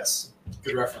 I guess.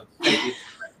 Good reference. Thank you.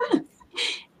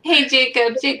 Hey,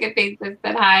 Jacob. Jacob Facebook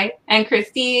said hi. And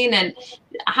Christine. And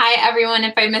hi, everyone.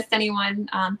 If I missed anyone,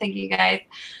 thank you guys.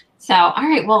 So, all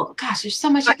right. Well, gosh, there's so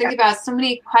much to think about. So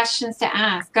many questions to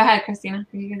ask. Go ahead, Christina.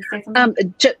 Are you going to say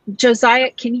something? Josiah,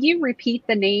 can you repeat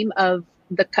the name of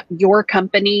your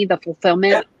company, the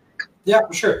fulfillment? Yeah,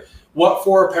 for sure. What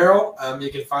For Apparel.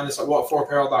 You can find us at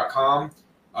whatforapparel.com.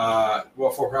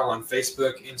 What For Apparel on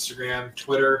Facebook, Instagram,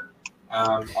 Twitter,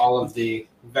 all of the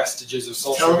vestiges of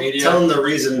social media. Tell them the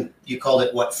reason you called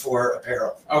it What For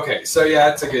Apparel. Okay, so yeah,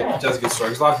 that's a good story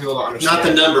because a lot of people don't understand. Not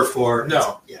the number 4.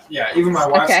 No. Yeah. Even my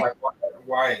wife's like,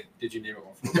 why did you name it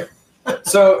What For? Okay.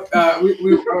 So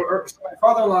my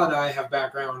father-in-law and I have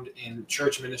background in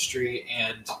church ministry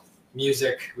and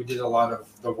music. We did a lot of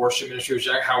the worship ministry, which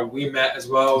is how we met as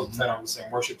well. We met on the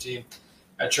same worship team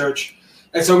at church.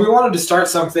 And so we wanted to start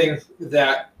something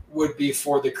that would be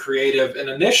for the creative. And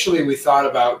initially we thought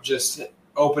about just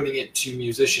opening it to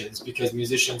musicians because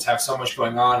musicians have so much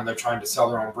going on and they're trying to sell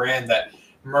their own brand that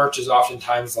merch is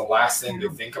oftentimes the last thing they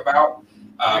think about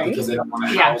because they don't want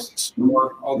to house and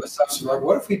store all this stuff. So like,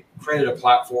 what if we created a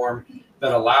platform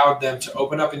that allowed them to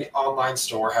open up an online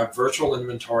store, have virtual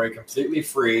inventory completely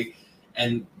free,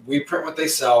 and we print what they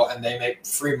sell and they make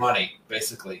free money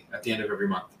basically at the end of every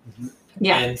month. Mm-hmm.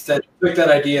 Yeah. And instead we took that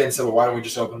idea and said, well, why don't we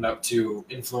just open it up to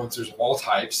influencers of all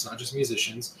types, not just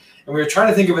musicians? And we were trying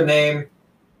to think of a name.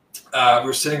 We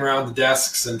were sitting around the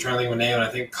desks and trying to think of a name, and I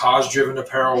think Cause-Driven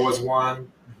Apparel was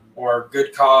one, or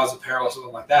Good Cause Apparel, or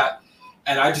something like that.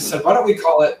 And I just said, why don't we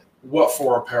call it What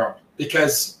For Apparel?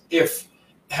 Because if,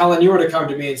 Helen, you were to come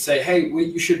to me and say, hey,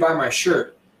 you should buy my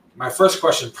shirt, my first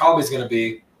question probably is going to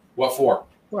be, what for?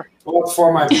 Well, it's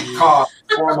for my cause,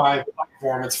 for my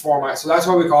platform, it's for my. So that's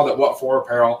why we called it What For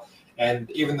Apparel. And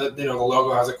even the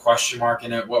logo has a question mark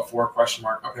in it. What For question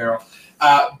mark apparel.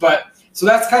 But so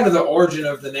that's kind of the origin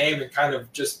of the name, and kind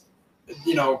of just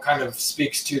kind of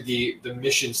speaks to the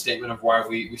mission statement of why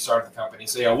we started the company.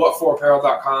 So yeah,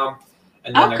 whatforapparel.com,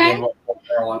 and then again, What For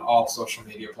Apparel on all social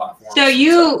media platforms. So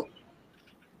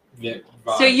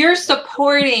you're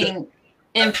supporting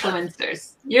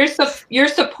influencers. You're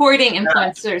supporting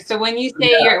influencers. So when you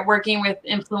say you're working with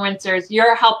influencers,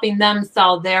 you're helping them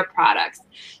sell their products.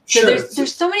 So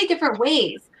there's so many different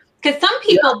ways, because some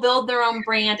people build their own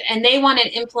brand and they want an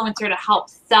influencer to help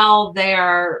sell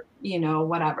their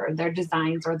whatever, their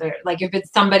designs, or their, like, if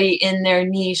it's somebody in their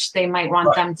niche, they might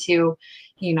want them to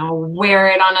wear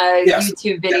it on a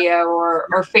YouTube video or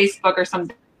Facebook or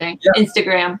something,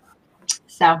 Instagram.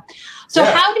 So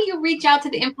how do you reach out to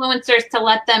the influencers to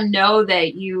let them know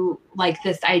that you like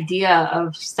this idea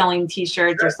of selling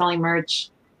T-shirts or selling merch?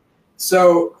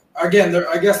 So again,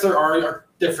 I guess there are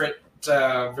different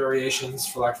variations,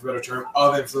 for lack of a better term,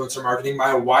 of influencer marketing.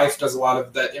 My wife does a lot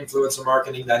of that influencer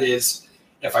marketing. That is,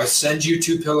 if I send you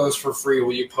 2 pillows for free,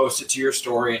 will you post it to your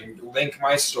story and link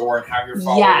my store and have your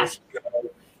followers go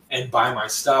and buy my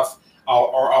stuff?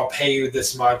 I'll pay you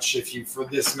this much for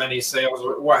this many sales,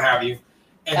 or what have you.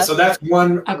 And so that's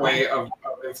one way of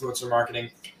influencer marketing.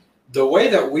 The way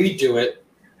that we do it,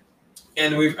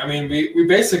 and we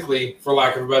basically, for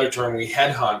lack of a better term, we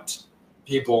headhunt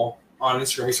people on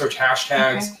Instagram. We search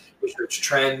hashtags, we search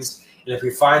trends, and if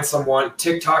we find someone,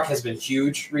 TikTok has been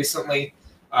huge recently.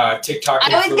 TikTok.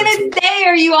 I was gonna say,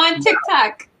 are you on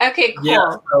TikTok? Okay, cool.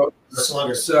 Yeah.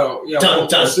 So yeah. Talk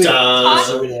to us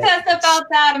about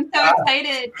that. I'm so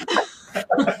excited.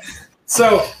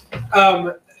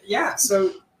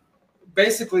 So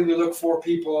basically we look for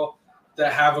people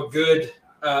that have a good,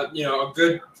 a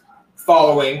good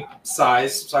following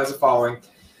size of following.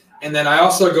 And then I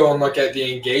also go and look at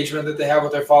the engagement that they have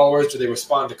with their followers. Do they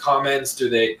respond to comments? Do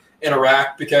they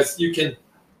interact? Because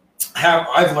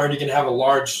I've learned you can have a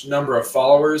large number of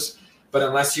followers, but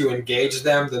unless you engage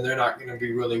them, then they're not going to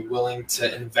be really willing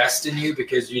to invest in you,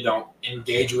 because you don't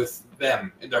engage with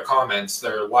them in their comments,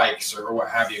 their likes, or what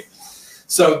have you.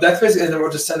 So that's basically, and then we'll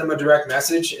just send them a direct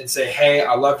message and say, hey,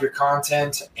 I love your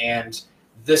content, and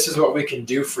this is what we can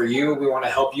do for you. We want to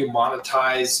help you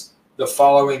monetize the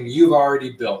following you've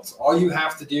already built. All you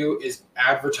have to do is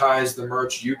advertise the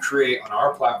merch you create on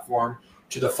our platform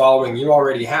to the following you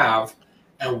already have,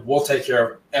 and we'll take care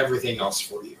of everything else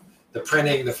for you. The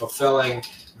printing, the fulfilling,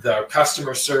 the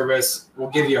customer service.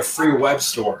 We'll give you a free web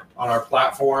store on our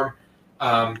platform.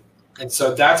 And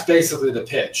so that's basically the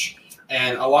pitch.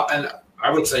 And I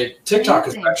would say TikTok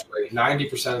especially,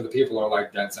 90% of the people are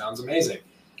like, that sounds amazing.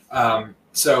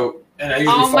 And I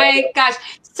usually oh my gosh,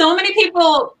 so many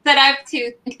people that I have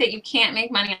to think that you can't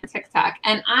make money on TikTok,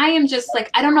 and I am just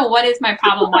like, I don't know what is my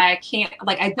problem, why I can't,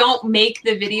 like, I don't make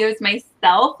the videos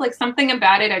myself, like something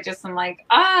about it, I just am like,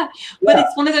 but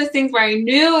it's one of those things where I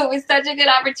knew it was such a good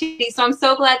opportunity, so I'm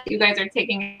so glad that you guys are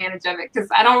taking advantage of it, because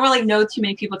I don't really know too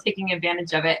many people taking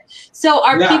advantage of it. So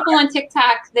are people on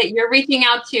TikTok that you're reaching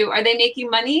out to, are they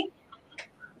making money?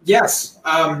 Yes.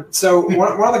 So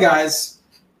one of the guys,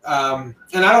 and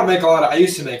I don't make a lot of, I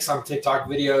used to make some TikTok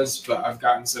videos, but I've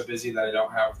gotten so busy that I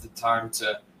don't have the time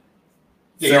to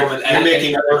film and edit. You're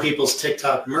making other people's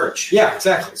TikTok merch. Yeah,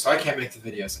 exactly. So I can't make the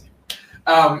videos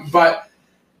anymore. But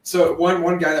so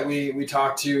one guy that we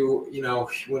talked to, you know,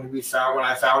 when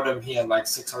I found him, he had like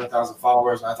 600,000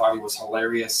 followers, and I thought he was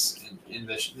hilarious in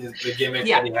the gimmick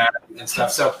that he had and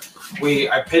stuff. So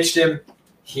I pitched him.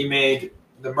 He made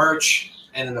the merch.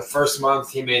 And in the first month,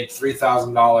 he made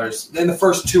 $3,000. In the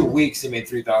first 2 weeks, he made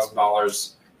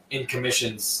 $3,000 in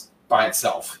commissions by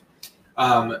itself.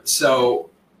 So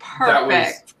that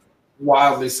was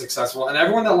wildly successful. And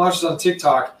everyone that launches on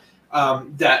TikTok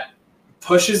that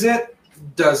pushes it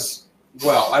does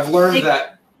well. I've learned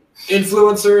that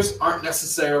influencers aren't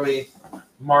necessarily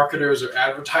marketers or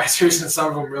advertisers, and some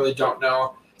of them really don't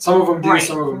know. Some of them do,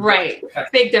 some of them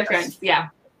don't. Big difference, yeah.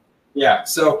 Yeah.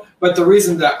 So, but the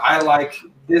reason that I like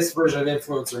this version of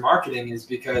influencer marketing is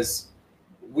because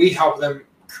we help them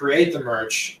create the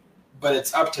merch, but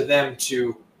it's up to them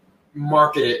to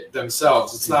market it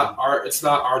themselves. It's not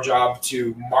our job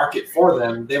to market for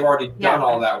them. They've already done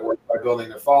all that work by building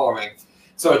their following.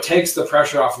 So it takes the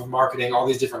pressure off of marketing all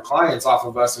these different clients off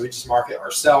of us, and we just market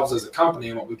ourselves as a company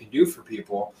and what we can do for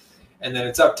people. And then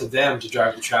it's up to them to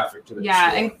drive the traffic to the store.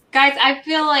 And guys, I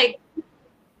feel like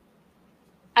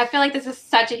this is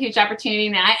such a huge opportunity,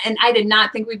 and I did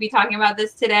not think we'd be talking about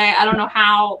this today. I don't know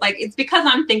how, like, it's because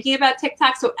I'm thinking about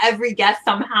TikTok, so every guest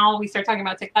somehow we start talking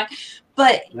about TikTok.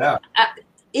 But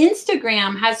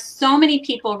Instagram has so many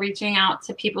people reaching out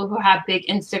to people who have big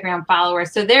Instagram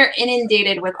followers, so they're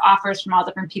inundated with offers from all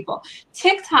different people.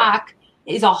 TikTok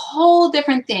is a whole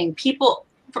different thing. People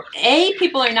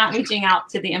are not reaching out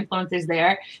to the influencers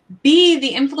there. B,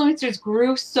 the influencers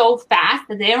grew so fast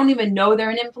that they don't even know they're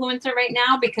an influencer right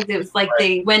now, because it was like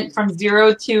they went from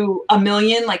 0 to 1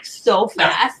 million like so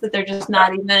fast that they're just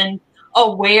not even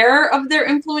aware of their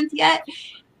influence yet.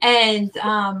 And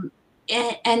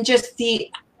just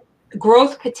the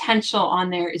growth potential on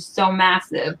there is so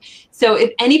massive. So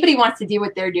if anybody wants to do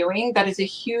what they're doing, that is a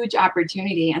huge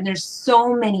opportunity. And there's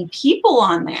so many people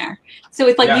on there. So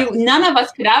it's like none of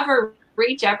us could ever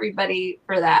reach everybody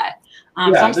for that.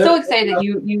 So I'm so excited that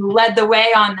you led the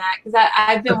way on that, because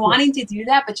I've been wanting to do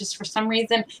that, but just for some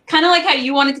reason, kind of like how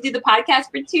you wanted to do the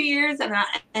podcast for 2 years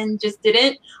and just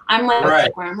didn't. I'm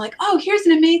like, where I'm like, oh, here's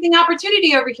an amazing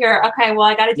opportunity over here. Okay, well,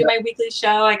 I got to do my weekly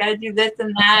show. I got to do this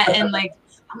and that. And like,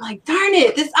 I'm like, darn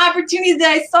it, this opportunity that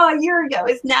I saw a year ago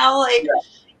is now like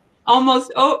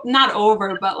almost, not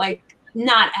over, but like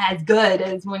not as good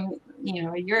as when,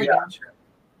 a year ago.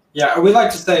 Yeah, we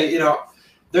like to say,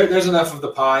 there's enough of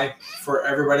the pie for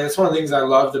everybody. That's one of the things I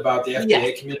loved about the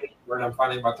FBA community, and I'm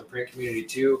finding about the print community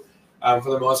too,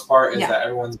 for the most part, is that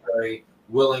everyone's very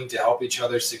willing to help each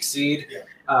other succeed.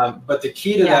 But the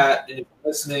key to that, and if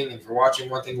you're listening and if you're watching,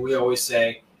 one thing we always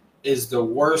say is the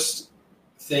worst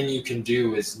thing you can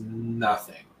do is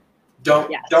nothing. Do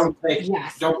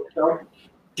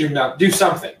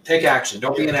something. Take action.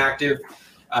 Don't be inactive,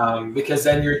 because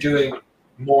then you're doing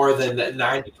more than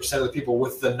 90% of the people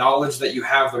with the knowledge that you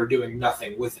have that are doing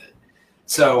nothing with it.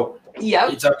 So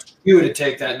it's up to you to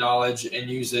take that knowledge and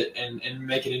use it and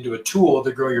make it into a tool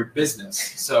to grow your business.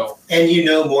 So and you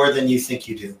know more than you think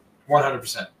you do.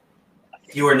 100%.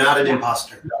 You are not an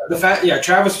imposter.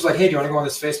 Travis was like, hey, do you want to go on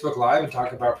this Facebook Live and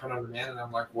talk about print on demand? And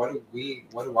I'm like, why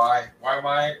am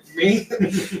I me?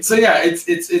 So I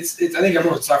think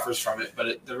everyone suffers from it,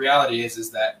 but the reality is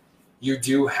that you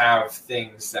do have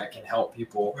things that can help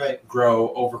people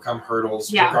grow, overcome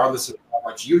hurdles, regardless of how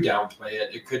much you downplay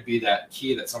it. It could be that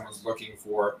key that someone's looking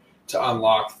for to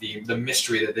unlock the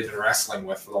mystery that they've been wrestling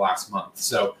with for the last month.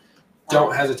 So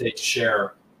don't hesitate to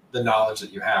share the knowledge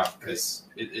that you have, because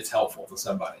it's helpful to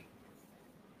somebody.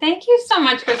 Thank you so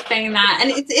much for saying that.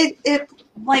 And it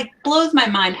like blows my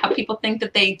mind how people think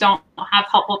that they don't have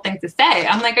helpful things to say.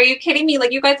 I'm like, are you kidding me?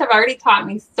 Like, you guys have already taught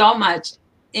me so much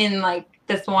in like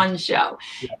this one show.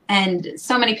 And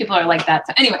so many people are like that.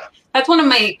 So anyway, that's one of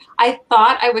my, I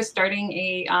thought I was starting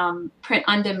a print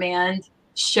on demand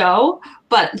show.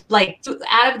 But like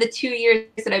out of the 2 years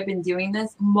that I've been doing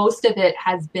this, most of it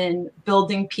has been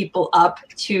building people up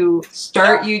to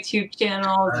start YouTube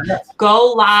channels,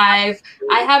 go live.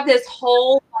 I have this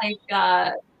whole like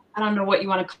I don't know what you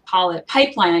want to call it,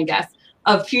 pipeline, I guess,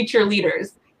 of future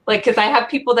leaders. Like, because I have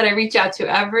people that I reach out to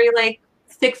every like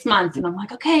 6 months, and I'm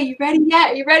like, okay, you ready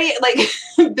yet? You ready?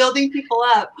 Like building people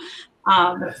up.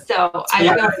 So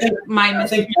I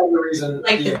think the reason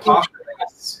like the imposter thing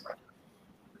is,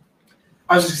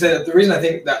 I was just going to say that the reason I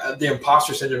think that the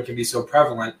imposter syndrome can be so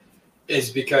prevalent is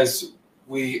because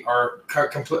we are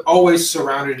always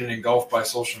surrounded and engulfed by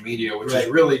social media, which is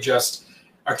really just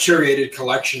a curated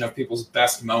collection of people's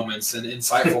best moments and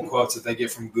insightful quotes that they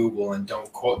get from Google and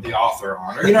don't quote the author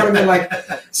on, or you know what I mean? Like,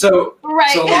 so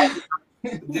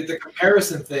the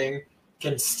comparison thing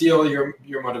can steal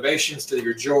your motivation, steal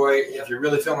your joy. If you're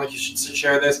really feeling like you should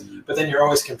share this, but then you're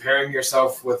always comparing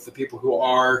yourself with the people who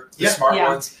are the smart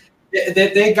ones.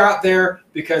 They got there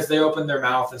because they opened their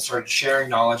mouth and started sharing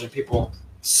knowledge, and people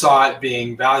saw it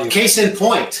being valuable. Case in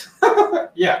point.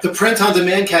 The print on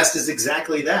demand cast is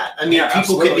exactly that. I mean,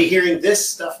 people could be hearing this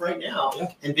stuff right now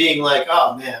and being like,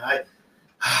 oh man,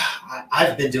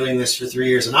 I've been doing this for 3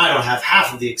 years and I don't have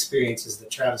half of the experiences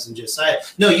that Travis and Josiah.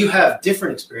 No, you have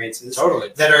different experiences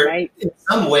that are in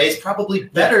some ways probably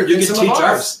better than some of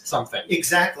ours. Something.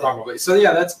 Exactly. Probably. So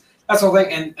that's the whole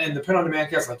thing. And the print on demand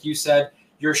cast, like you said,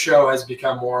 your show has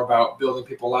become more about building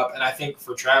people up. And I think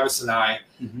for Travis and I,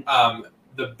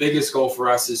 the biggest goal for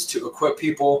us is to equip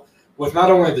people with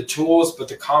not only the tools, but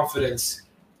the confidence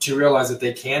to realize that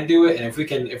they can do it. And if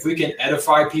we can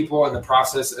edify people in the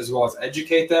process as well as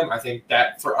educate them, I think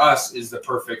that for us is the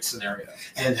perfect scenario.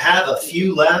 And have a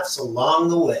few laughs along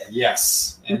the way.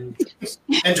 Yes. And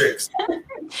drinks.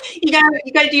 You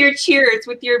gotta do your cheers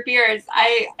with your beers.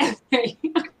 I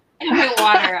my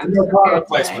water.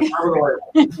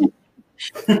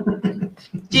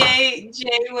 Jay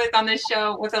was on the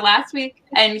show, was it last week?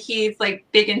 And he's like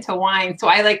big into wine. So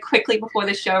I like quickly before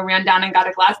the show ran down and got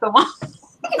a glass of wine.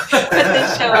 But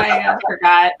this show I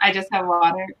forgot. I just have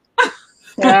water.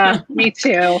 Yeah, me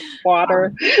too.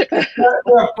 Water.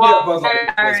 All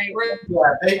right.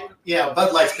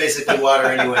 Bud Light's basically water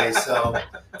anyway, so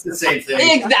it's the same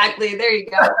thing. Exactly. There you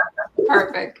go.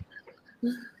 Perfect.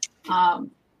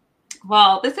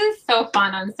 Well, this is so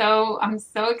fun. I'm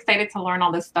so excited to learn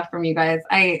all this stuff from you guys.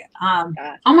 Oh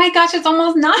my gosh, it's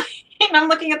almost 9. I'm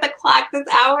looking at the clock. This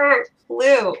hour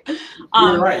flew.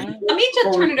 Right. Let me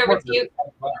just turn it over to you.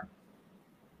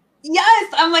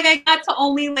 Yes, I'm like I got to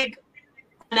only like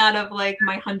run out of like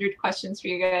my 100 questions for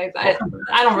you guys.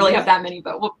 I don't really have that many,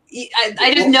 but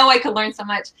I just know I could learn so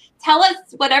much. Tell us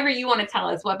whatever you want to tell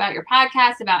us. What about your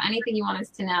podcast? About anything you want us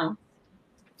to know?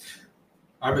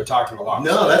 I've been talking a lot.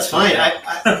 No, that's fine.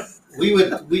 We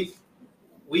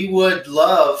would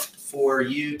love for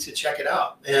you to check it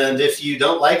out. And if you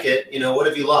don't like it, what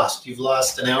have you lost? You've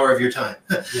lost an hour of your time.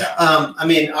 I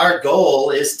mean, our goal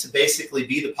is to basically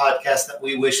be the podcast that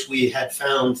we wish we had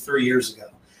found 3 years ago.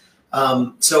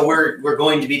 So we're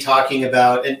going to be talking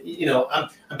about, and I'm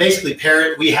basically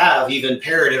we have even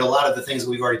parroted a lot of the things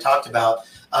that we've already talked about.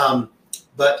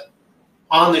 But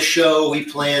on the show, we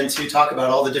plan to talk about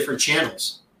all the different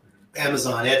channels: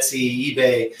 Amazon, Etsy,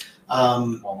 eBay,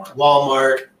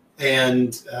 Walmart,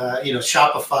 and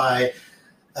Shopify.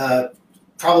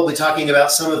 Probably talking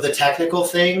about some of the technical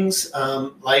things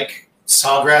like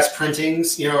sawgrass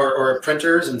printings, or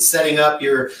printers, and setting up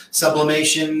your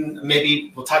sublimation.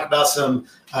 Maybe we'll talk about some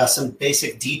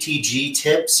basic DTG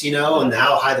tips, and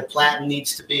how high the platen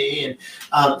needs to be. And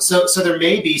so there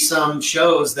may be some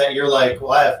shows that you're like,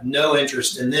 well, I have no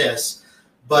interest in this,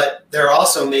 but there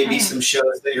also may be some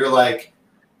shows that you're like,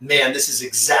 man, this is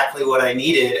exactly what I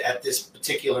needed at this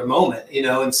particular moment,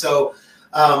 And so,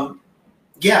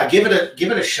 give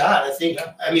it a shot. I think.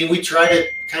 I mean, we try to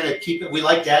kind of keep it. We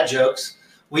like dad jokes.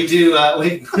 We do.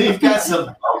 We've got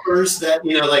some bumpers that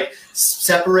like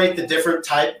separate the different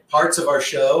parts of our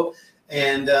show,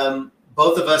 and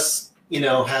both of us,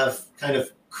 have kind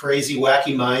of crazy,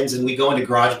 wacky minds, and we go into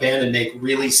GarageBand and make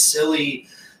really silly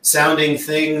sounding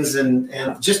things, and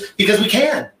just because we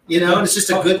can, and it's just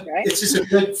a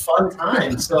good fun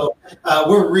time. So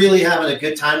we're really having a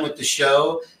good time with the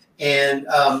show, and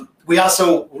we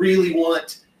also really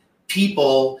want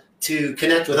people to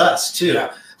connect with us too.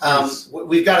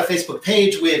 We've got a Facebook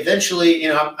page. We eventually,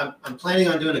 I'm planning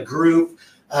on doing a group,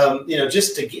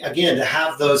 just to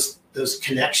have those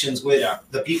connections with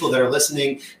the people that are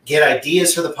listening, get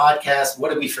ideas for the podcast. What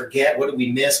did we forget? What did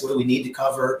we miss? What do we need to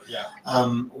cover?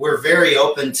 We're very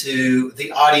open to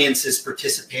the audience's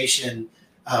participation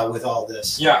with all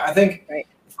this. Yeah, I think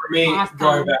for me, Awesome.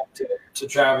 Going back to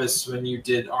Travis, when you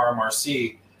did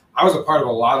RMRC, I was a part of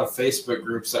a lot of Facebook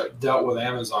groups that dealt with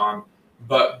Amazon,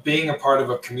 but being a part of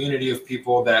a community of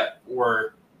people that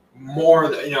were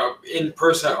more, in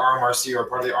person at RMRC or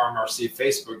part of the RMRC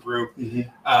Facebook group,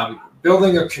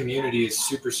 building a community is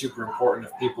super, super important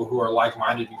of people who are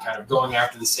like-minded and kind of going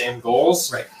after the same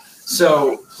goals. Right.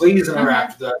 So please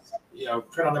interact with us.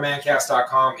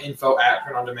 Printondemandcast.com,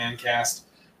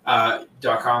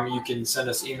 info@printondemandcast.com. You can send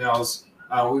us emails.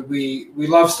 We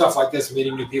love stuff like this,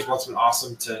 meeting new people. It's been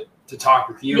awesome to talk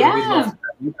with you. Yeah. We'd love to have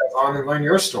you guys on and learn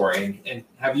your story and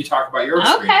have you talk about your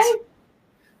experience. Okay.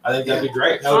 I think that'd be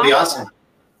great. That would be awesome.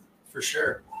 For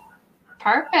sure.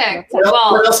 Perfect.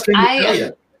 What else can you tell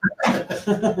you?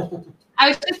 I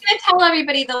was just going to tell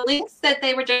everybody the links that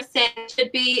they were just saying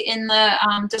should be in the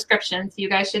description. So you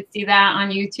guys should see that on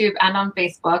YouTube and on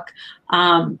Facebook.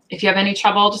 If you have any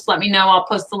trouble, just let me know. I'll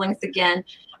post the links again.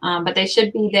 But they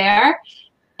should be there.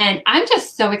 And I'm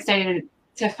just so excited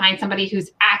to find somebody who's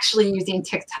actually using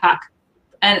TikTok.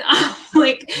 And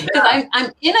because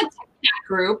I'm in a TikTok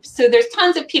group, so there's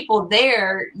tons of people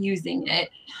there using it.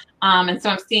 And so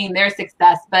I'm seeing their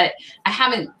success, but I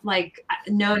haven't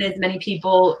known as many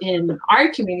people in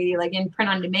our community, like in Print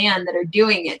on Demand, that are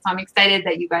doing it. So I'm excited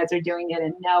that you guys are doing it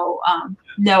and know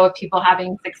of people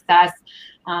having success.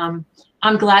 I'm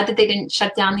glad that they didn't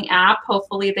shut down the app.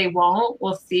 Hopefully they won't.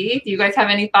 We'll see. Do you guys have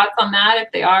any thoughts on that?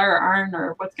 If they are or aren't,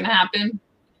 or what's going to happen?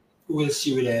 We'll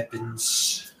see what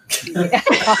happens.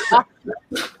 That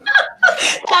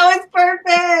was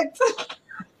perfect.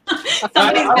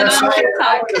 Somebody's been on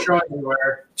TikTok.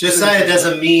 Josiah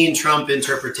doesn't mean Trump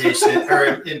interpretation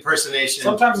or impersonation.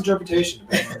 Sometimes interpretation.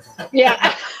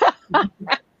 Yeah.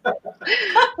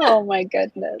 Oh my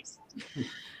goodness.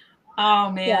 Oh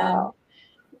man. Yeah.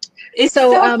 It's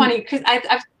so funny because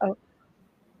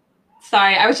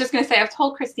sorry, I was just gonna say I've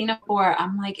told Christina before,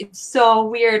 I'm like, it's so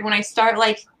weird when I start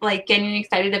like getting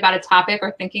excited about a topic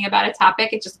or thinking about a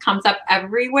topic, it just comes up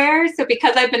everywhere. So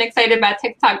because I've been excited about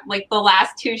TikTok, like the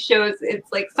last 2 shows, it's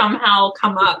like somehow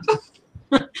come up.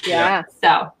 Yeah.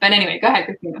 So, but anyway, go ahead,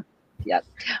 Christina. Yep.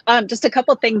 Just a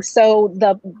couple things. So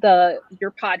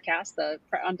your podcast, the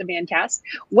Print on Demand Cast,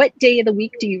 what day of the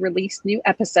week do you release new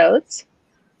episodes?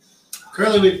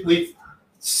 Currently, we've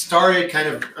started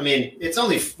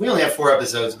we only have 4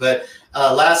 episodes, but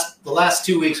the last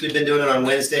 2 weeks we've been doing it on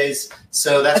Wednesdays.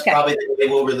 So that's probably the day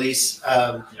we'll release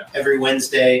every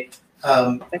Wednesday.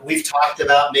 We've talked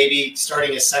about maybe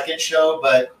starting a second show,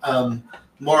 but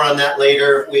more on that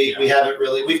later. We haven't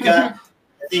really. We've got,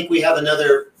 I think we have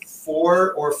another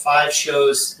 4 or 5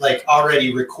 shows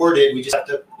already recorded. We just have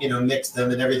to mix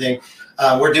them and everything.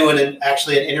 We're doing an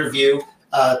interview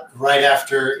right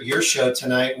after your show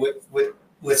tonight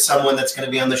with someone that's going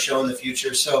to be on the show in the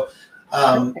future. So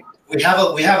we have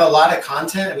a lot of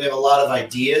content. We have a lot of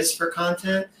ideas for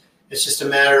content. It's just a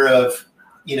matter of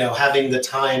having the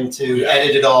time to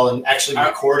edit it all and actually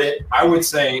record it. I would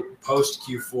say post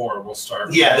Q4 we'll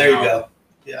start. Yeah, there you go.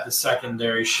 Yeah, the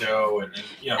secondary show and stuff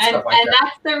like that. And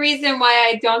that's the reason why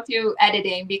I don't do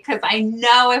editing, because I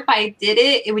know if I did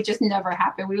it, it would just never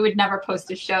happen. We would never post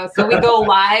a show. So we go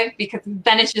live because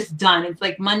then it's just done. It's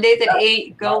like Mondays at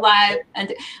 8, go live.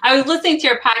 And I was listening to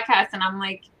your podcast and I'm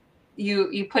like,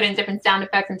 you put in different sound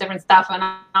effects and different stuff. And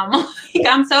I'm like,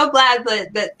 I'm so glad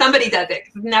that somebody does it.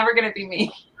 It's never going to be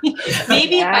me.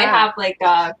 Maybe if I have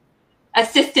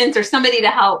assistants or somebody to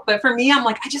help, but for me, I'm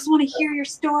like, I just want to hear your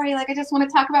story. I just want to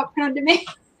talk about Print on Demand.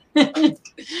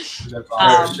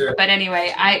 But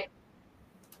anyway,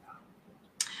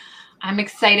 I'm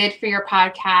excited for your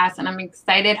podcast, and I'm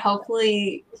excited.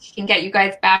 Hopefully, she can get you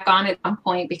guys back on at some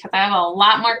point, because I have a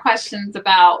lot more questions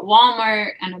about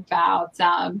Walmart and about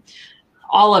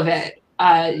all of it.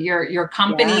 Your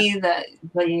company, the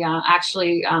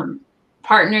actually.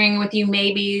 Partnering with you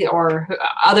maybe, or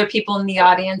other people in the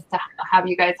audience to have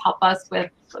you guys help us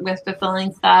with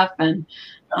fulfilling stuff. And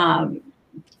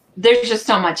there's just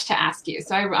so much to ask you.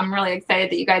 So I'm really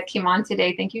excited that you guys came on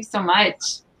today. Thank you so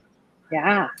much.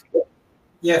 Yeah.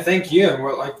 Yeah, thank you. And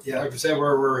we're like I said,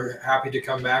 we're happy to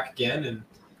come back again. And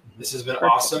this has been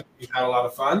awesome. We've had a lot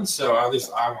of fun. So at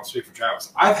least I won't speak for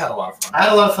Travis. I've had a lot of fun. I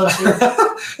had a lot of fun too.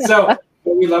 So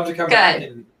we'd love to come back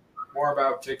and more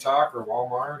about TikTok or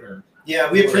Walmart or.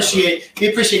 Yeah, we appreciate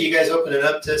you guys opening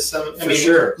up to some.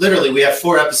 Sure. Literally, we have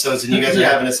 4 episodes, and you guys are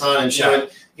having us on and showing,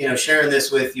 sharing this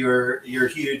with your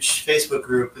huge Facebook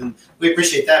group, and we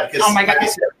appreciate that because, like I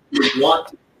said, we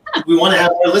want to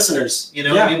have more listeners.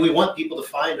 We want people to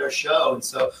find our show, and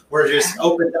so we're just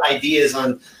open to ideas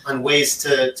on ways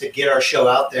to get our show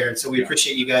out there, and so we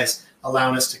appreciate you guys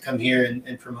allowing us to come here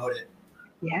and promote it.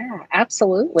 Yeah,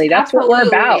 absolutely. That's what we're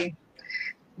about.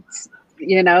 It's,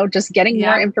 you know, just getting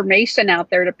more information out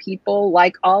there to people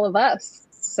like all of us.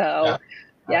 So,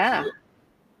 yeah.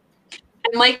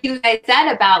 And like you guys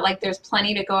said about, like, there's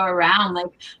plenty to go around.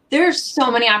 Like, there's so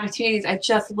many opportunities I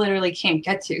just literally can't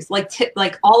get to. So,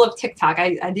 like all of TikTok,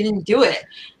 I didn't do it.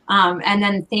 And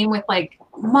then same with like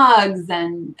mugs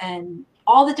and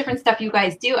all the different stuff you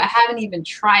guys do. I haven't even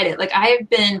tried it. Like, I have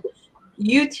been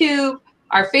YouTube,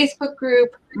 our Facebook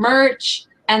group, merch,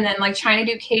 and then like trying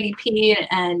to do KDP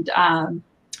and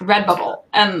Redbubble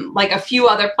and like a few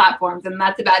other platforms, and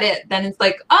that's about it. Then it's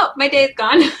like, oh, my day's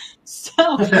gone.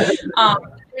 So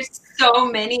there's so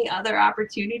many other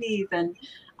opportunities, and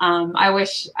I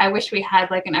wish we had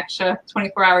like an extra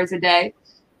 24 hours a day.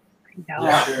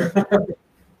 Yeah, sure.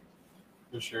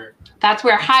 For sure. That's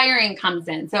where hiring comes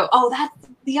in. So, that's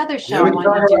the other show I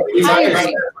wanted to do.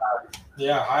 Hiring.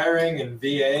 Yeah, hiring and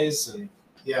VAs and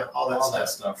all that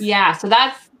stuff. Yeah, so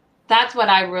that's what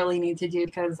I really need to do,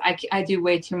 because I do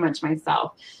way too much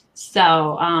myself.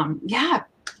 So yeah.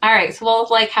 All right, so we'll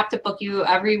like have to book you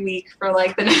every week for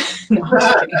like the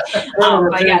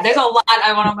but yeah, there's a lot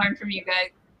I want to learn from you guys.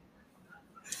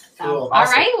 So, cool.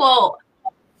 Awesome. All right, well,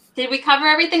 did we cover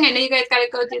everything? I know you guys got to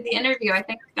go do the interview. I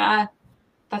think that's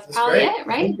probably it,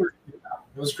 right?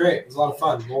 It was great. It was a lot of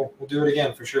fun. We'll do it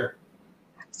again for sure.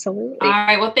 Absolutely. All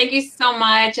right. Well, thank you so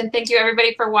much. And thank you,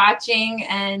 everybody, for watching.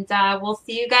 And we'll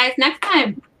see you guys next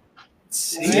time.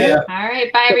 See ya. All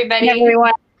right. Bye, everybody. Bye,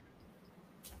 everyone.